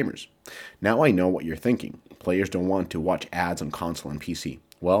PC gamers. Now I know what you're thinking. Players don't want to watch ads on console and PC.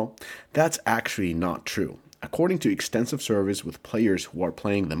 Well, that's actually not true. According to extensive surveys with players who are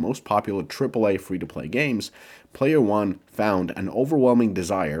playing the most popular AAA free-to-play games, Player One found an overwhelming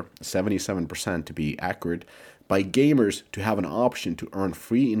desire, 77% to be accurate, by gamers to have an option to earn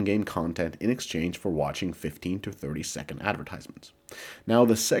free in-game content in exchange for watching 15 to 30-second advertisements. Now,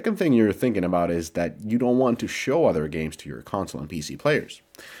 the second thing you're thinking about is that you don't want to show other games to your console and PC players.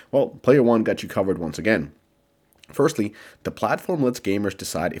 Well, Player One got you covered once again. Firstly, the platform lets gamers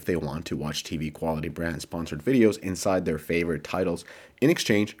decide if they want to watch TV quality brand sponsored videos inside their favorite titles in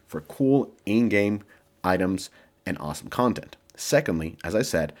exchange for cool in-game items and awesome content. Secondly, as I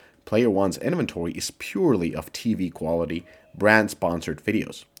said, Player One's inventory is purely of TV quality brand sponsored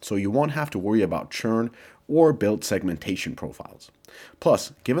videos, so you won't have to worry about churn or build segmentation profiles.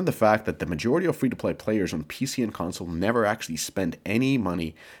 Plus, given the fact that the majority of free-to-play players on PC and console never actually spend any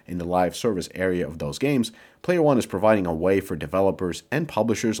money in the live service area of those games, Player One is providing a way for developers and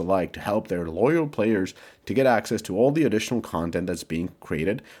publishers alike to help their loyal players to get access to all the additional content that's being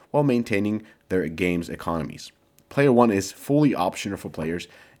created while maintaining their game's economies. Player One is fully optional for players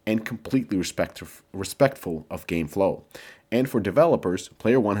and completely respectful of game flow. And for developers,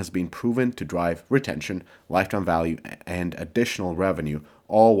 Player One has been proven to drive retention, lifetime value, and additional revenue,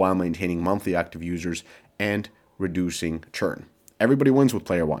 all while maintaining monthly active users and reducing churn. Everybody wins with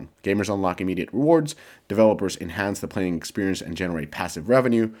Player One. Gamers unlock immediate rewards, developers enhance the playing experience and generate passive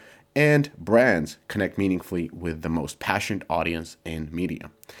revenue, and brands connect meaningfully with the most passionate audience in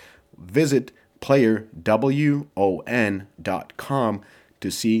media. Visit playerwon.com to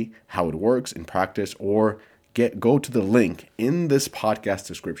see how it works in practice, or go to the link in this podcast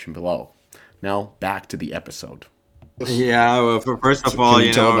description below. Now back to the episode. Yeah, well, first of all, can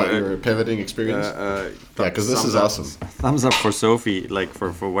you tell about your pivoting experience? Because this is awesome. Thumbs up for Sophie, like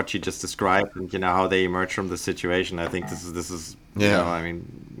for what she just described, and how they emerged from the situation. I think this is I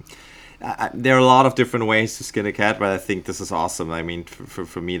mean, there are a lot of different ways to skin a cat, but I think this is awesome. I mean,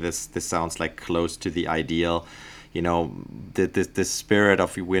 for me, this sounds like close to the ideal. The spirit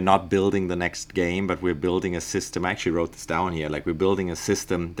of we're not building the next game, but we're building a system. I actually wrote this down here. Like, we're building a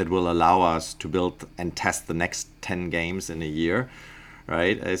system that will allow us to build and test the next 10 games in a year,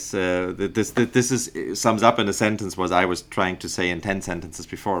 right? This sums up in a sentence what I was trying to say in 10 sentences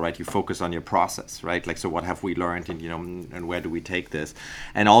before, right? You focus on your process, right? Like, so what have we learned, and and where do we take this?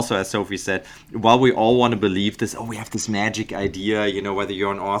 And also, as Sophie said, while we all want to believe this, we have this magic idea, whether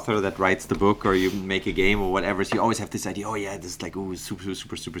you're an author that writes the book or you make a game or whatever, so you always have this idea, this is like, super,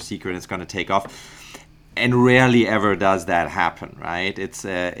 super, super secret, and it's going to take off. And rarely ever does that happen, right? It's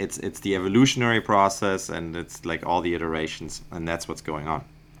the evolutionary process, and it's like all the iterations, and that's what's going on.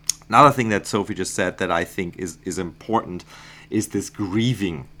 Another thing that Sophie just said that I think is important is this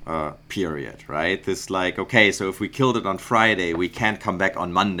grieving period, right? This like, okay, so if we killed it on Friday, we can't come back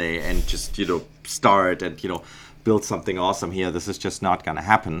on Monday and just start and build something awesome here. This is just not going to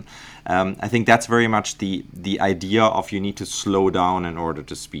happen. I think that's very much the idea of you need to slow down in order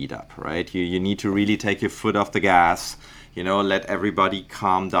to speed up, right? You need to really take your foot off the gas, let everybody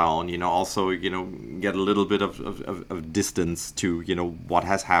calm down, also, get a little bit of distance to, what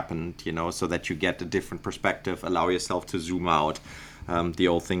has happened, so that you get a different perspective, allow yourself to zoom out, the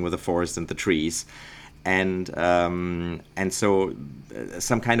old thing with the forest and the trees. And so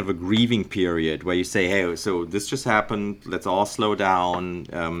some kind of a grieving period where you say, hey, so this just happened, let's all slow down.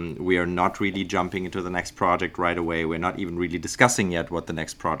 We are not really jumping into the next project right away. We're not even really discussing yet what the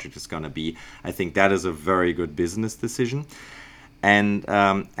next project is going to be. I think that is a very good business decision. And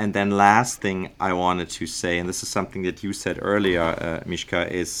then last thing I wanted to say, and this is something that you said earlier,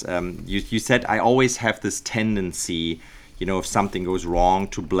 Mishka, is you said I always have this tendency, if something goes wrong,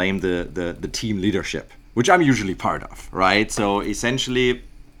 to blame the team leadership, which I'm usually part of, right? So essentially,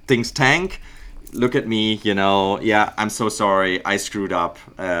 things tank, look at me, yeah, I'm so sorry, I screwed up.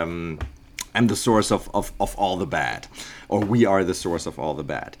 I'm the source of all the bad, or we are the source of all the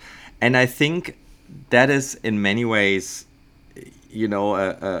bad. And I think that is in many ways,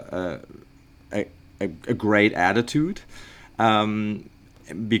 a great attitude.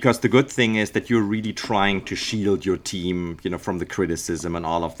 Because the good thing is that you're really trying to shield your team, from the criticism and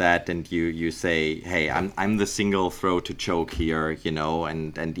all of that, and you say, hey, I'm the single throat to choke here,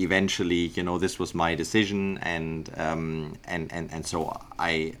 and eventually, this was my decision, and so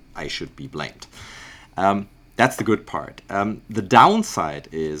I should be blamed. That's the good part. The downside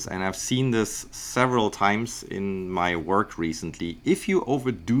is, and I've seen this several times in my work recently, if you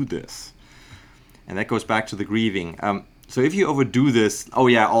overdo this, and that goes back to the grieving. So if you overdo this, oh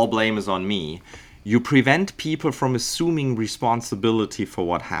yeah, all blame is on me, you prevent people from assuming responsibility for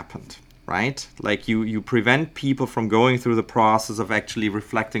what happened, right? Like you prevent people from going through the process of actually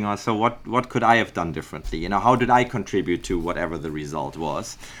reflecting on, so what could I have done differently? How did I contribute to whatever the result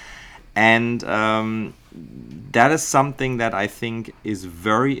was? And that is something that I think is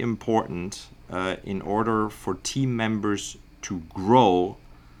very important in order for team members to grow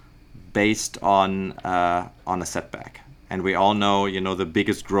based on a setback. And we all know, the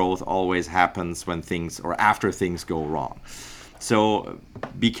biggest growth always happens when things, or after things go wrong. So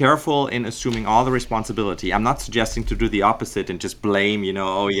be careful in assuming all the responsibility. I'm not suggesting to do the opposite and just blame,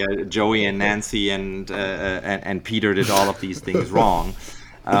 oh yeah, Joey and Nancy and Peter did all of these things wrong.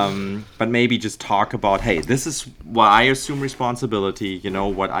 But maybe just talk about, hey, this is why I assume responsibility,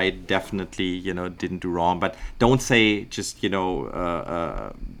 what I definitely, didn't do wrong. But don't say just, with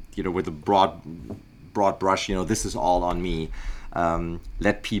a broad brush, this is all on me.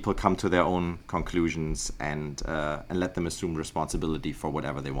 Let people come to their own conclusions and let them assume responsibility for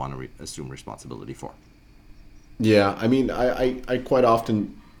whatever they want to assume responsibility for. Yeah, I mean, I quite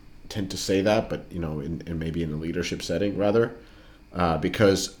often tend to say that, but in maybe in a leadership setting rather,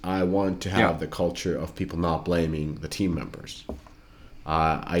 because I want to have the culture of people not blaming the team members.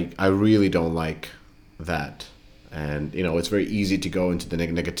 I really don't like that, and it's very easy to go into the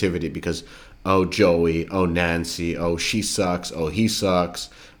negativity because, oh, Joey, oh, Nancy, oh, she sucks, oh, he sucks,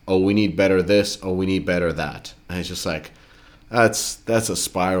 oh, we need better this, oh, we need better that. And it's just like, that's a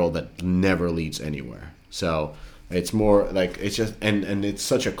spiral that never leads anywhere. So it's more like, it's just, and it's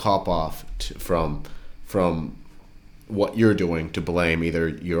such a cop-off from what you're doing to blame either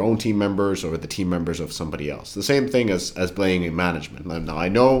your own team members or the team members of somebody else. The same thing as blaming management. Now, I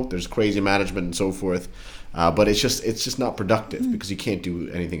know there's crazy management and so forth, but it's just not productive because you can't do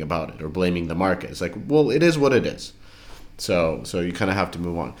anything about it, or blaming the market. It's like, well, it is what it is. So you kind of have to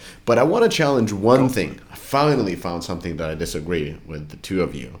move on. But I want to challenge one thing. I finally found something that I disagree with the two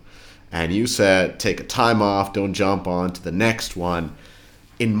of you. And you said, take a time off, don't jump on to the next one.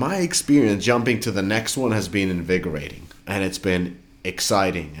 In my experience, jumping to the next one has been invigorating, and it's been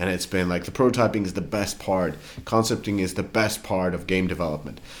exciting, and it's been like the prototyping is the best part, concepting is the best part of game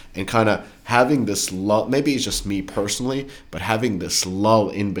development, and kind of having this lull, maybe it's just me personally, but having this lull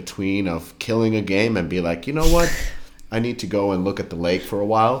in between of killing a game and be like, you know what, I need to go and look at the lake for a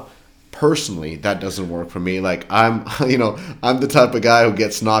while. Personally, that doesn't work for me. Like I'm the type of guy who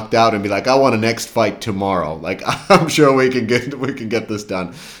gets knocked out and be like, I want a next fight tomorrow. Like I'm sure we can get this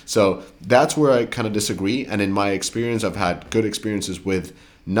done. So that's where I kind of disagree. And in my experience, I've had good experiences with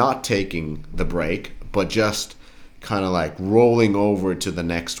not taking the break, but just kind of like rolling over to the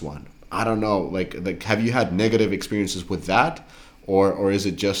next one. I don't know. Like have you had negative experiences with that, or is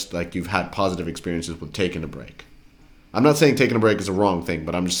it just like you've had positive experiences with taking a break? I'm not saying taking a break is a wrong thing,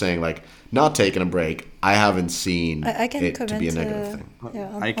 but I'm just saying, like, not taking a break, I haven't seen I can it comment, to be a negative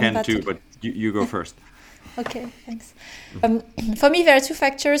thing. I can too, but you go first. Okay, thanks. For me, there are two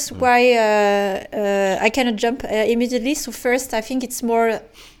factors why I cannot jump immediately. So first, I think it's more,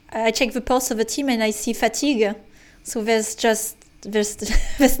 I check the pulse of the team and I see fatigue. So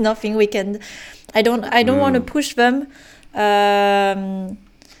there's nothing we can, I don't want to push them.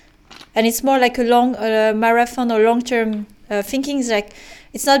 And it's more like a long marathon or long-term thinking. It's like,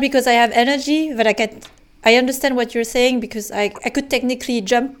 it's not because I have energy that I understand what you're saying, because I could technically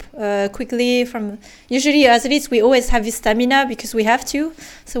jump quickly from, usually as athletes, we always have this stamina because we have to,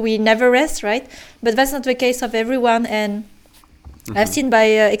 so we never rest, right? But that's not the case of everyone. And I've seen by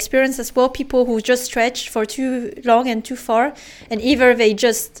experience as well, people who just stretch for too long and too far, and either they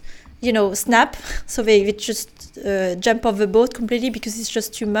just, snap, so they just jump off the boat completely because it's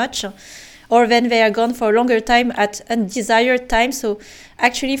just too much, or then they are gone for a longer time at undesired time. So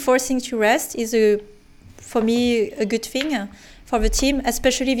actually forcing to rest is for me a good thing for the team,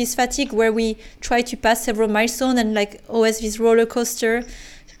 especially this fatigue where we try to pass several milestones and like always this roller coaster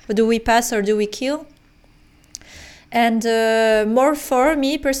Do we pass or do we kill? And more for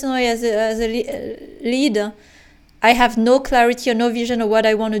me personally as a lead, I have no clarity or no vision of what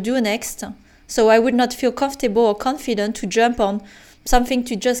I want to do next. So I would not feel comfortable or confident to jump on something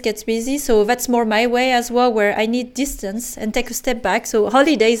to just get busy. So that's more my way as well, where I need distance and take a step back. So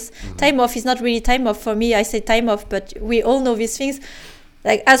holidays, time off is not really time off for me. I say time off, but we all know these things.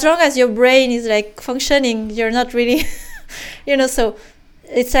 Like as long as your brain is like functioning, you're not really, so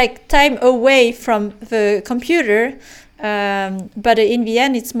it's like time away from the computer. But in the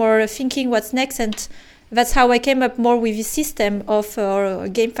end, it's more thinking what's next. And that's how I came up more with the system of our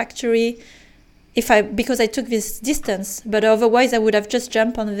game factory. Because I took this distance, but otherwise I would have just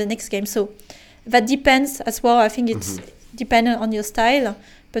jumped on the next game. So that depends as well. I think it's dependent on your style,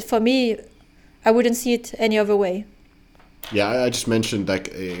 but for me, I wouldn't see it any other way. Yeah, I just mentioned like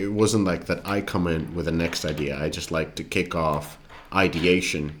it wasn't like that I come in with a next idea. I just like to kick off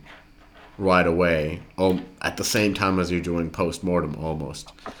ideation right away, at the same time as you're doing post-mortem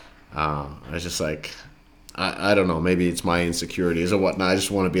almost. I was just like, I don't know, maybe it's my insecurities or whatnot. I just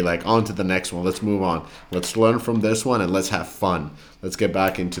want to be like, on to the next one. Let's move on. Let's learn from this one and let's have fun. Let's get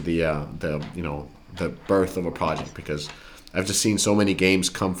back into the birth of a project, because I've just seen so many games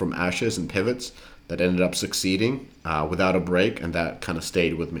come from ashes and pivots that ended up succeeding without a break, and that kind of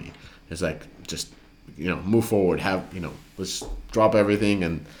stayed with me. It's like, just, move forward, let's drop everything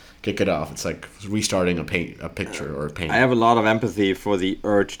and kick it off. It's like restarting a picture or a painting. I have a lot of empathy for the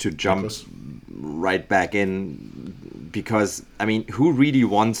urge to jump right back in, because who really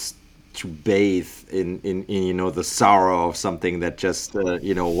wants to bathe in the sorrow of something that just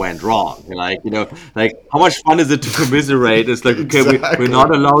went wrong? Like how much fun is it to commiserate? It's like, okay, Exactly. we're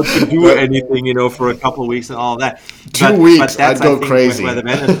not allowed to do anything for a couple of weeks and all that. 2 weeks, that's, I'd go I think, crazy. where the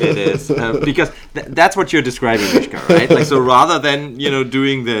benefit is, because that's what you're describing, Mishka, right? Like, so rather than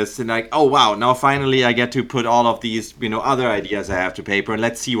doing this and like, oh wow, now finally I get to put all of these other ideas I have to paper, and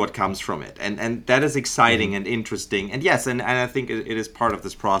let's see what comes from it, and that is exciting and interesting, and yes, and I think it is part of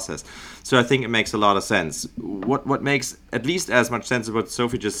this process. So I think it makes a lot of sense. What makes at least as much sense as what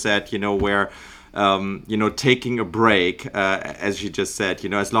Sophie just said, where taking a break, as you just said,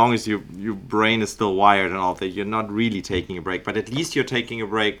 as long as your brain is still wired and all that, you're not really taking a break, but at least you're taking a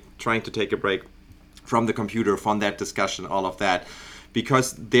break, trying to take a break from the computer, from that discussion, all of that,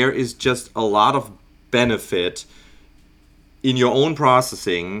 because there is just a lot of benefit in your own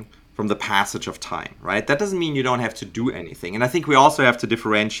processing from the passage of time, right? That doesn't mean you don't have to do anything. And I think we also have to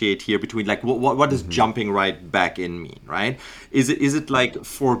differentiate here between like what does jumping right back in mean, right? Is it like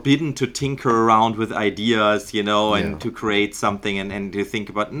forbidden to tinker around with ideas, and to create something and to think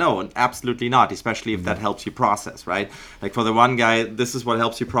about? No, absolutely not, especially if that helps you process, right? Like for the one guy, this is what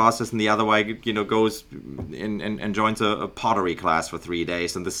helps you process, and the other guy, goes and joins a pottery class for 3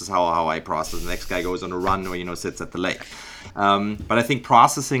 days, and this is how I process. The next guy goes on a run or, sits at the lake. But I think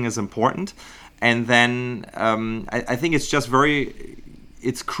processing is important. And then I think it's just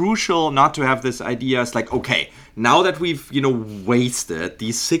it's crucial not to have this idea. It's like, okay, now that we've, wasted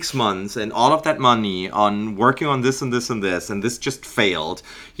these 6 months and all of that money on working on this and this and this, and this just failed,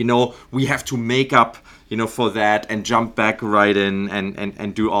 we have to make up, for that and jump back right in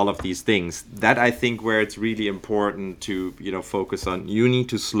and do all of these things. That I think where it's really important to, focus on, you need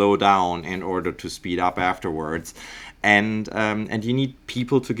to slow down in order to speed up afterwards. And you need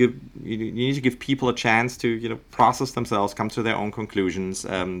people to give people a chance to process themselves, come to their own conclusions,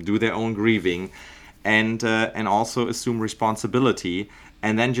 do their own grieving, and also assume responsibility,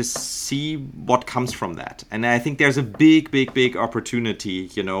 and then just see what comes from that. And I think there's a big opportunity,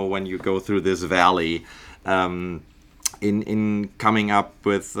 when you go through this valley, in coming up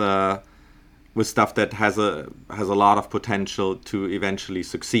with stuff that has a lot of potential to eventually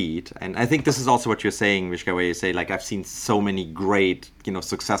succeed. And I think this is also what you're saying, Mishka, where you say, like, I've seen so many great,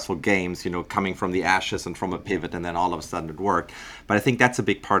 successful games, coming from the ashes and from a pivot, and then all of a sudden it worked. But I think that's a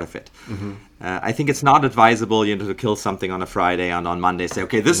big part of it. I think it's not advisable, to kill something on a Friday and on Monday say,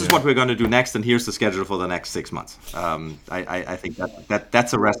 okay, this is what we're going to do next, and here's the schedule for the next 6 months. I think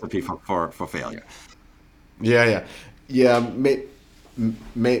that's a recipe for failure. Yeah.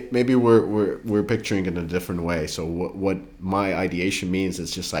 Maybe we're picturing it in a different way. So what my ideation means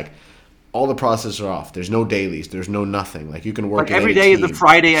is just like all the processes are off. There's no dailies. There's no nothing. Like you can work. Like every day is a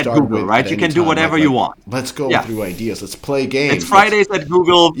Friday at Google, right? You can do whatever you want. Let's go through ideas. Let's play games. It's Fridays at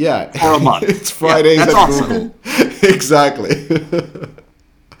Google for a month. It's Fridays at awesome. Google. Exactly.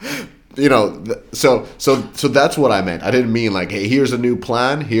 So that's what I meant. I didn't mean like, hey, here's a new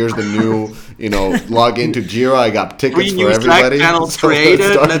plan. Here's the new, log into Jira. I got tickets for everybody. Slack channels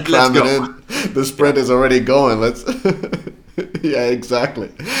created. Let's go. The sprint is already going. Yeah,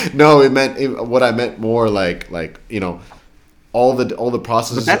 exactly. No, what I meant more like all the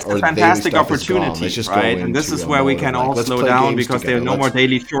processes But that's the or daily fantastic stuff is gone. opportunity, Let's just right? go And this into is a where we mode of can like, all let's slow play down games because there are together. no more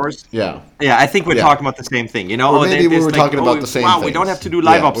daily chores. Yeah. Yeah, I think we're Yeah. talking about the same thing. You know, Or maybe we were talking about the same wow, we don't things. have to do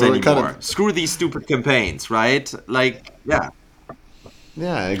live Yeah, ops we were anymore. kind of- Screw these stupid campaigns, right? Like, yeah.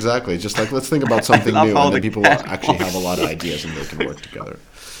 Yeah, exactly. Just like let's think about something love new, how and then the people cat actually have a lot of ideas and they can work together.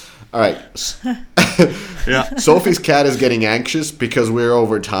 All right. Yeah. Sophie's cat is getting anxious because we're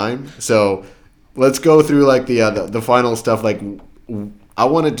over time. So let's go through like the final stuff. Like, I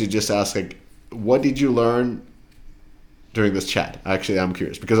wanted to just ask, like, what did you learn during this chat? Actually, I'm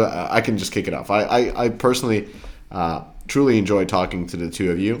curious because I can just kick it off. I personally truly enjoyed talking to the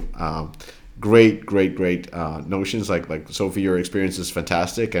two of you. Great notions. Like Sophie, your experience is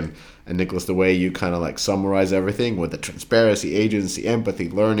fantastic, and Nicholas, the way you kind of like summarize everything with the transparency, agency, empathy,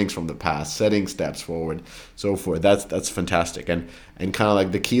 learnings from the past, setting steps forward, so forth. That's fantastic, and kind of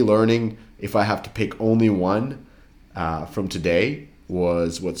like the key learning, if I have to pick only one from today,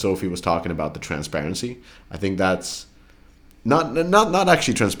 was what Sophie was talking about, the transparency. I think that's not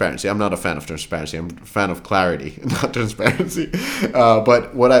actually transparency. I'm not a fan of transparency. I'm a fan of clarity, not transparency.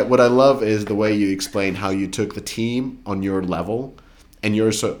 But what I love is the way you explain how you took the team on your level, and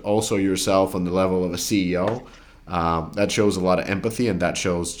you're also yourself on the level of a CEO. That shows a lot of empathy, and that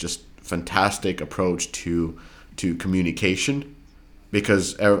shows just fantastic approach to communication.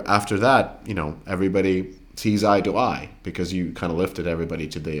 Because after that, everybody sees eye to eye because you kind of lifted everybody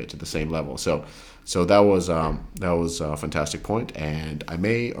to the same level. So that was a fantastic point, and I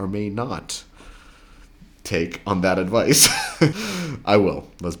may or may not take on that advice. I will.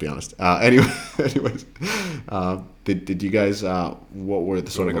 Let's be honest. Anyways, did you guys? What were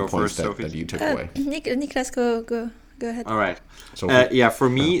the sort of points that you took away? Niklas, go ahead. All right. So for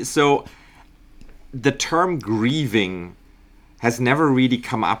me, so the term grieving has never really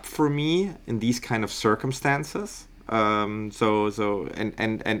come up for me in these kind of circumstances. And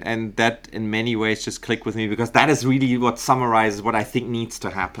that in many ways just clicked with me because that is really what summarizes what I think needs to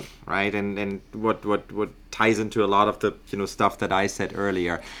happen, right? And what ties into a lot of the stuff that I said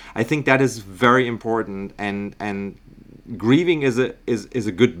earlier. I think that is very important, and grieving is a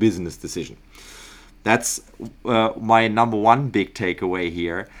good business decision. That's my number one big takeaway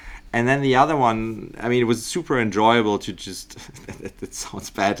here. And then the other one, I mean, it was super enjoyable to just, it sounds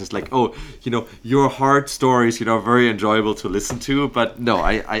bad, just like, your hard stories, very enjoyable to listen to. But no,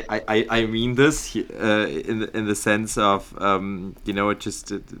 I mean this in the sense of, just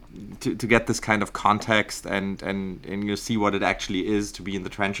to get this kind of context and you see what it actually is to be in the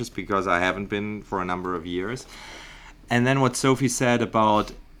trenches, because I haven't been for a number of years. And then what Sophie said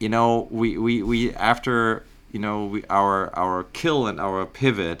about, we after our kill and our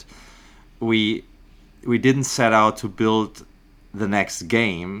pivot, we didn't set out to build the next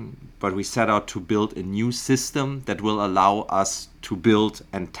game, but we set out to build a new system that will allow us to build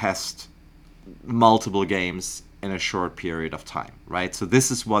and test multiple games in a short period of time, right? So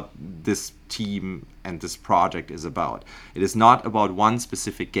this is what this team and this project is about. It is not about one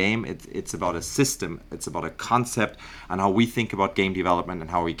specific game. It's about a system. It's about a concept and how we think about game development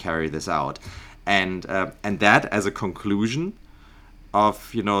and how we carry this out. And that as a conclusion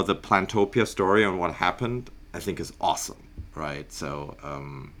of the Plantopia story and what happened, I think is awesome, right? So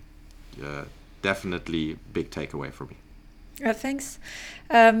definitely big takeaway for me. Thanks.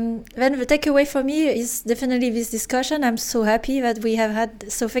 Then the takeaway for me is definitely this discussion. I'm so happy that we have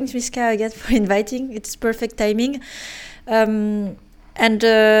had. So thanks, Miska, again for inviting. It's perfect timing. And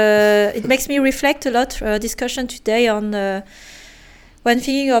it makes me reflect a lot. Discussion today on when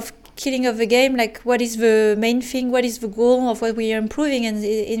thinking of killing of the game, like what is the main thing, what is the goal of what we are improving, and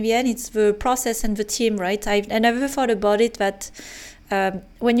in the end it's the process and the team, right? I never thought about it that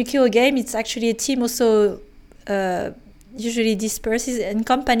when you kill a game, it's actually a team also usually disperses, and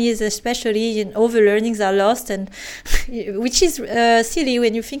companies especially, all the learnings are lost, and which is silly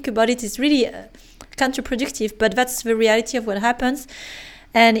when you think about it. It's really counterproductive, but that's the reality of what happens.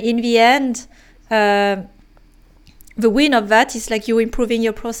 And in the end, the win of that is like you're improving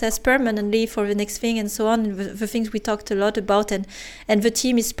your process permanently for the next thing and so on, the things we talked a lot about, and the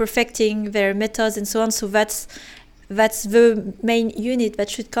team is perfecting their methods and so on. So that's the main unit that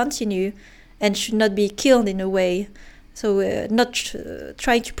should continue and should not be killed in a way. So not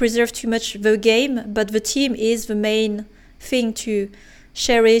trying to preserve too much the game, but the team is the main thing to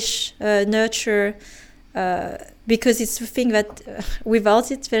cherish, nurture, because it's the thing that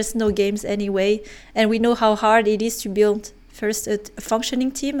without it, there's no games anyway. And we know how hard it is to build first a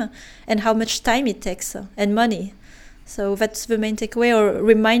functioning team and how much time it takes and money. So that's the main takeaway or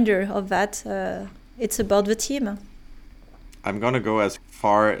reminder of that. It's about the team. I'm gonna go as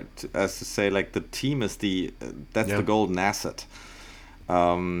far as to say, like, the team is that's the golden asset,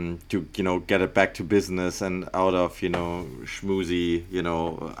 to get it back to business and out of schmoozy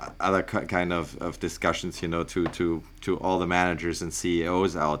other kind of discussions, to all the managers and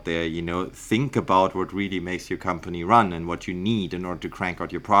CEOs out there. Think about what really makes your company run and what you need in order to crank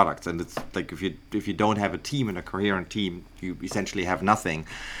out your products. And it's like, if you don't have a team and a coherent team, you essentially have nothing.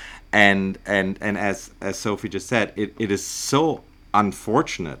 And as Sophie just said, it is so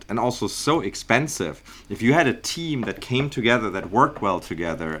unfortunate and also so expensive. If you had a team that came together, that worked well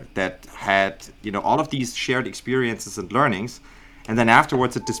together, that had all of these shared experiences and learnings, and then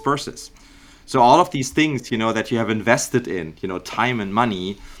afterwards it disperses. So all of these things that you have invested in, time and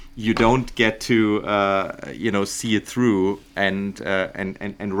money, you don't get to see it through and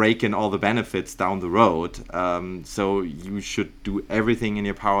rake in all the benefits down the road. So you should do everything in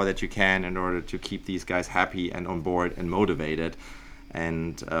your power that you can in order to keep these guys happy and on board and motivated.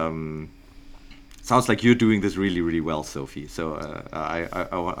 And sounds like you're doing this really, really well, Sophie. So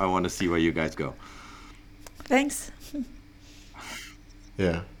I want to see where you guys go. Thanks.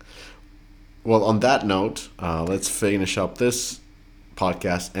 Yeah. Well, on that note, let's finish up this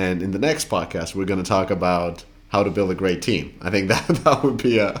podcast, and in the next podcast we're going to talk about how to build a great team. I think that would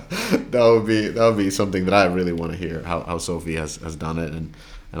be something that I really want to hear, how Sophie has done it, and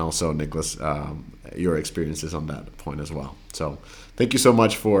also Nicholas, your experiences on that point as well. So thank you so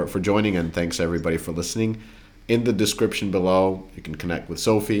much for joining, and thanks everybody for listening. In the description below, you can connect with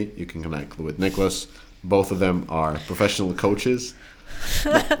Sophie, you can connect with Nicholas. Both of them are professional coaches.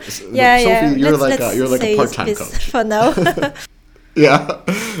 Sophie, you're like a part-time coach for now. Yeah,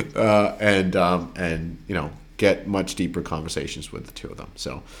 and get much deeper conversations with the two of them.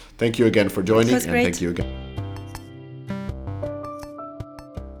 So thank you again for joining, and thank you again.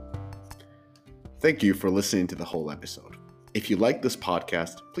 Thank you for listening to the whole episode. If you like this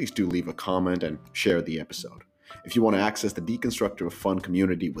podcast, please do leave a comment and share the episode. If you want to access the Deconstructor of Fun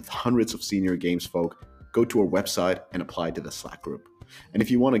community with hundreds of senior games folk, go to our website and apply to the Slack group. And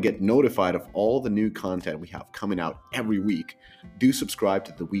if you want to get notified of all the new content we have coming out every week, do subscribe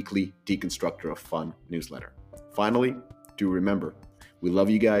to the weekly Deconstructor of Fun newsletter. Finally, do remember, we love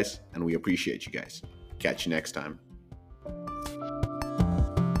you guys and we appreciate you guys. Catch you next time.